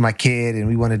programs for my kid and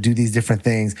we want to do these different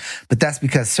things, but that's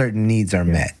because certain needs are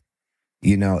met.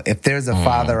 If there's a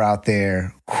father out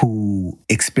there who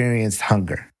experienced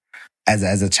hunger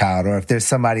as a child, or if there's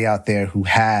somebody out there who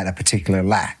had a particular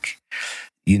lack,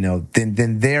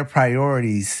 then their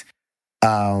priorities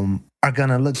are going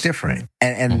to look different.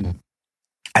 And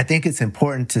I think it's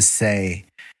important to say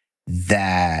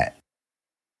that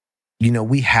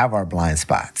we have our blind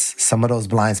spots. Some of those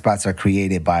blind spots are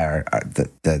created by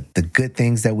the good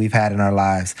things that we've had in our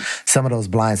lives. Some of those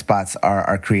blind spots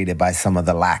are created by some of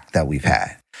the lack that we've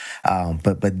had.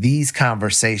 But these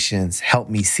conversations help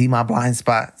me see my blind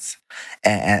spots,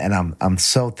 and I'm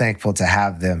so thankful to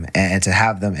have them and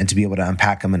to be able to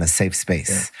unpack them in a safe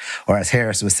space, or as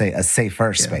Harris would say, a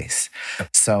safer space.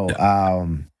 So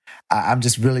I'm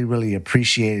just really, really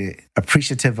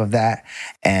appreciative of that,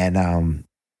 and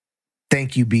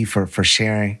thank you, B, for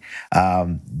sharing.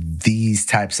 These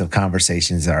types of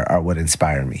conversations are what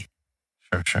inspire me.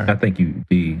 Sure. I thank you,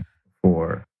 B,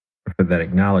 for that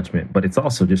acknowledgement, but it's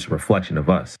also just a reflection of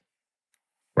us,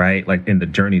 right? Like in the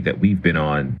journey that we've been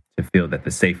on, to feel that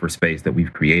the safer space that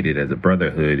we've created as a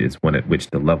brotherhood is one at which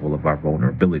the level of our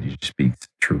vulnerability speaks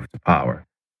truth to power,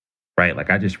 right? Like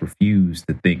I just refuse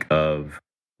to think of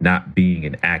not being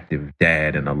an active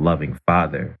dad and a loving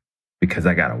father because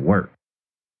I got to work.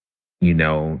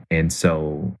 And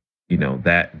so,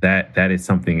 that is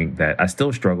something that I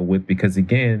still struggle with, because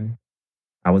again,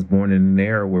 I was born in an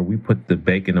era where we put the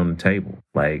bacon on the table,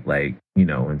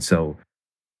 and so,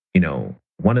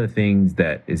 one of the things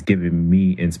that is giving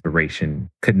me inspiration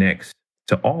connects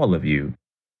to all of you.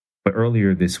 But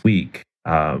earlier this week,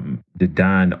 Don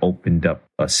opened up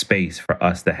a space for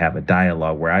us to have a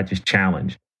dialogue where I just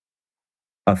challenged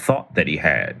a thought that he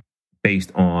had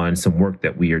based on some work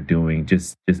that we are doing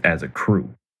just as a crew.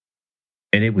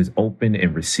 And it was open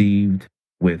and received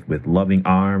with loving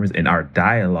arms. And our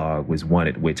dialogue was one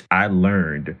at which I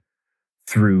learned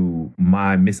through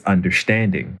my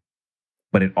misunderstanding,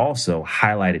 but it also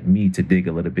highlighted me to dig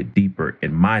a little bit deeper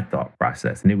in my thought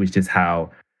process. And it was just how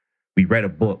we read a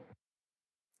book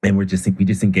and we just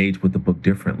engaged with the book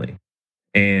differently.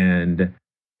 And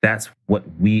that's what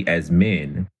we as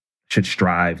men should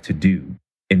strive to do,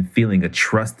 in feeling a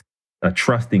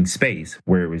trusting space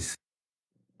where it was,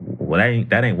 well,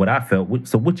 that ain't what I felt.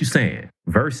 So what you saying?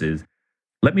 Versus,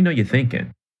 let me know you're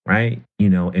thinking, right?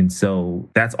 And so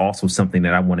that's also something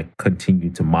that I want to continue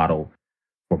to model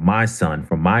for my son,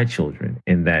 for my children,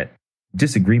 in that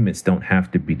disagreements don't have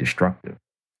to be destructive.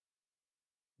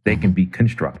 They can be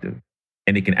constructive,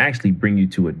 and it can actually bring you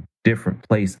to a different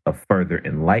place of further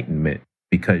enlightenment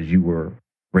because you were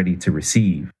ready to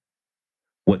receive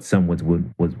what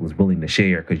someone was willing to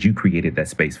share because you created that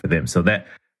space for them. So that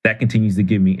continues to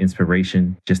give me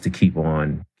inspiration just to keep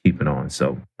on keeping on.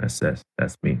 So that's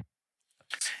me.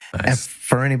 Nice. And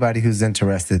for anybody who's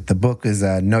interested, the book is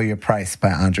Know Your Price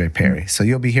by Andre Perry. So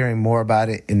you'll be hearing more about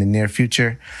it in the near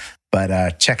future,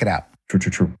 but check it out.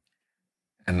 True.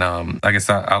 And I guess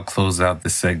I'll close out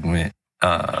this segment,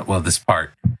 this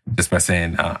part, just by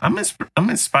saying I'm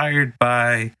inspired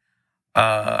by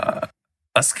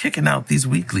us kicking out these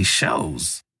weekly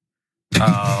shows.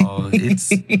 It's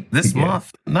this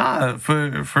month,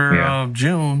 for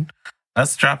June,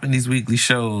 us dropping these weekly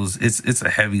shows. It's a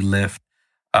heavy lift.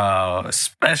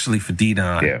 Especially for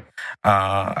D-Don,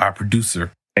 our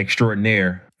producer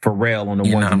extraordinaire, Pharrell on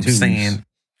the ones and twos. Saying,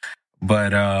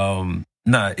 but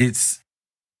it's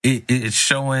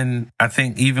showing. I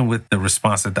think even with the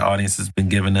response that the audience has been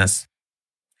giving us,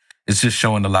 it's just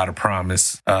showing a lot of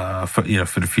promise for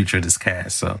the future of this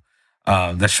cast. So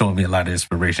that's showing me a lot of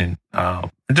inspiration. And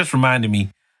just reminding me,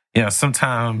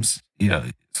 sometimes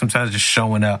just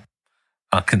showing up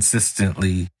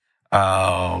consistently.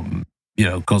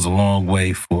 Goes a long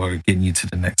way for getting you to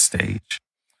the next stage.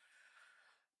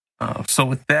 So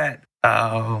with that,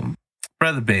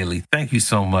 Brother Bailey, thank you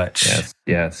so much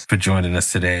for joining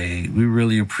us today. We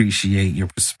really appreciate your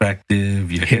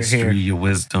perspective, your history, your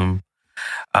wisdom.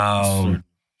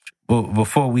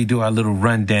 Before we do our little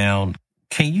rundown,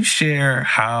 can you share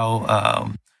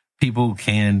how people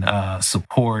can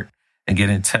support and get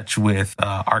in touch with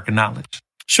Ark of Knowledge?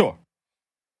 Sure.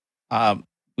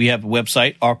 We have a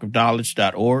website,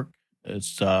 arkofknowledge.org.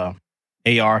 It's ARCH,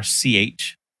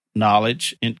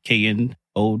 knowledge,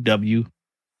 KNOWLEDGE.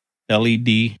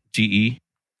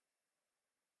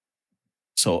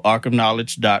 So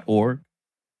arkofknowledge.org.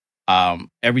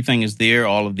 Everything is there,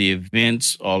 all of the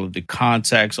events, all of the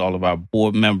contacts, all of our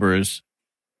board members.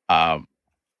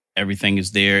 Everything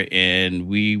is there, and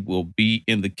we will be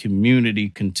in the community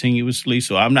continuously.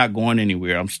 So I'm not going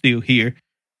anywhere. I'm still here.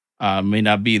 May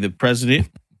not be the president,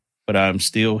 but I'm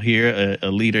still here,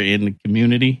 a leader in the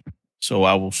community. So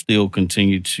I will still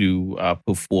continue to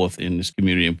put forth in this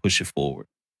community and push it forward.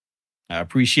 I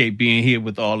appreciate being here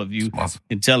with all of you, awesome,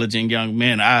 intelligent young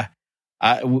men. I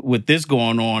with this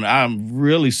going on, I'm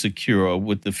really secure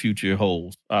what the future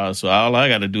holds. So all I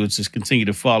got to do is just continue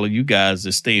to follow you guys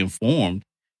to stay informed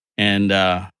and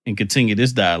continue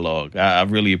this dialogue. I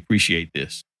really appreciate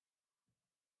this.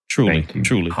 Truly.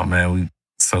 Oh man, we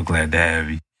so glad to have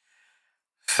you.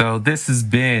 So this has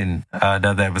been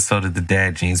another episode of the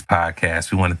Dad Genes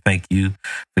Podcast. We want to thank you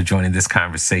for joining this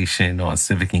conversation on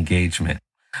civic engagement.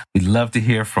 We'd love to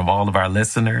hear from all of our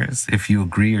listeners. If you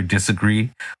agree or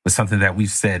disagree with something that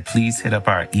we've said, please hit up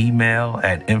our email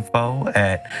at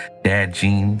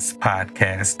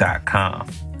info@dadgenespodcast.com.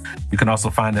 You can also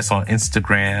find us on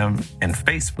Instagram and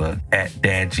Facebook at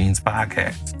Dad Genes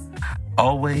Podcast.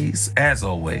 As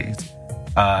always,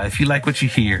 if you like what you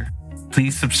hear,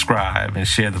 please subscribe and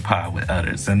share the pod with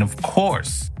others. And of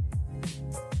course,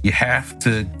 you have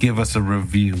to give us a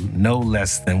review, no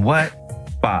less than what?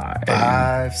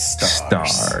 5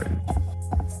 stars.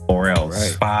 Or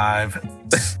else. 5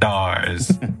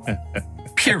 stars.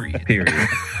 Period.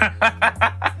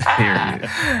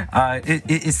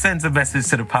 It sends a message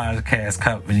to the podcast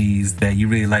companies that you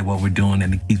really like what we're doing,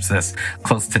 and it keeps us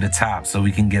close to the top so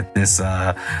we can get this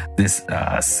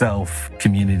self,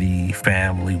 community,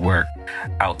 family work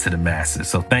out to the masses.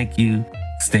 So thank you.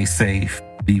 Stay safe.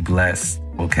 Be blessed.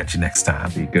 We'll catch you next time.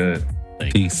 Be good.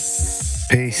 Peace.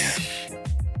 Peace.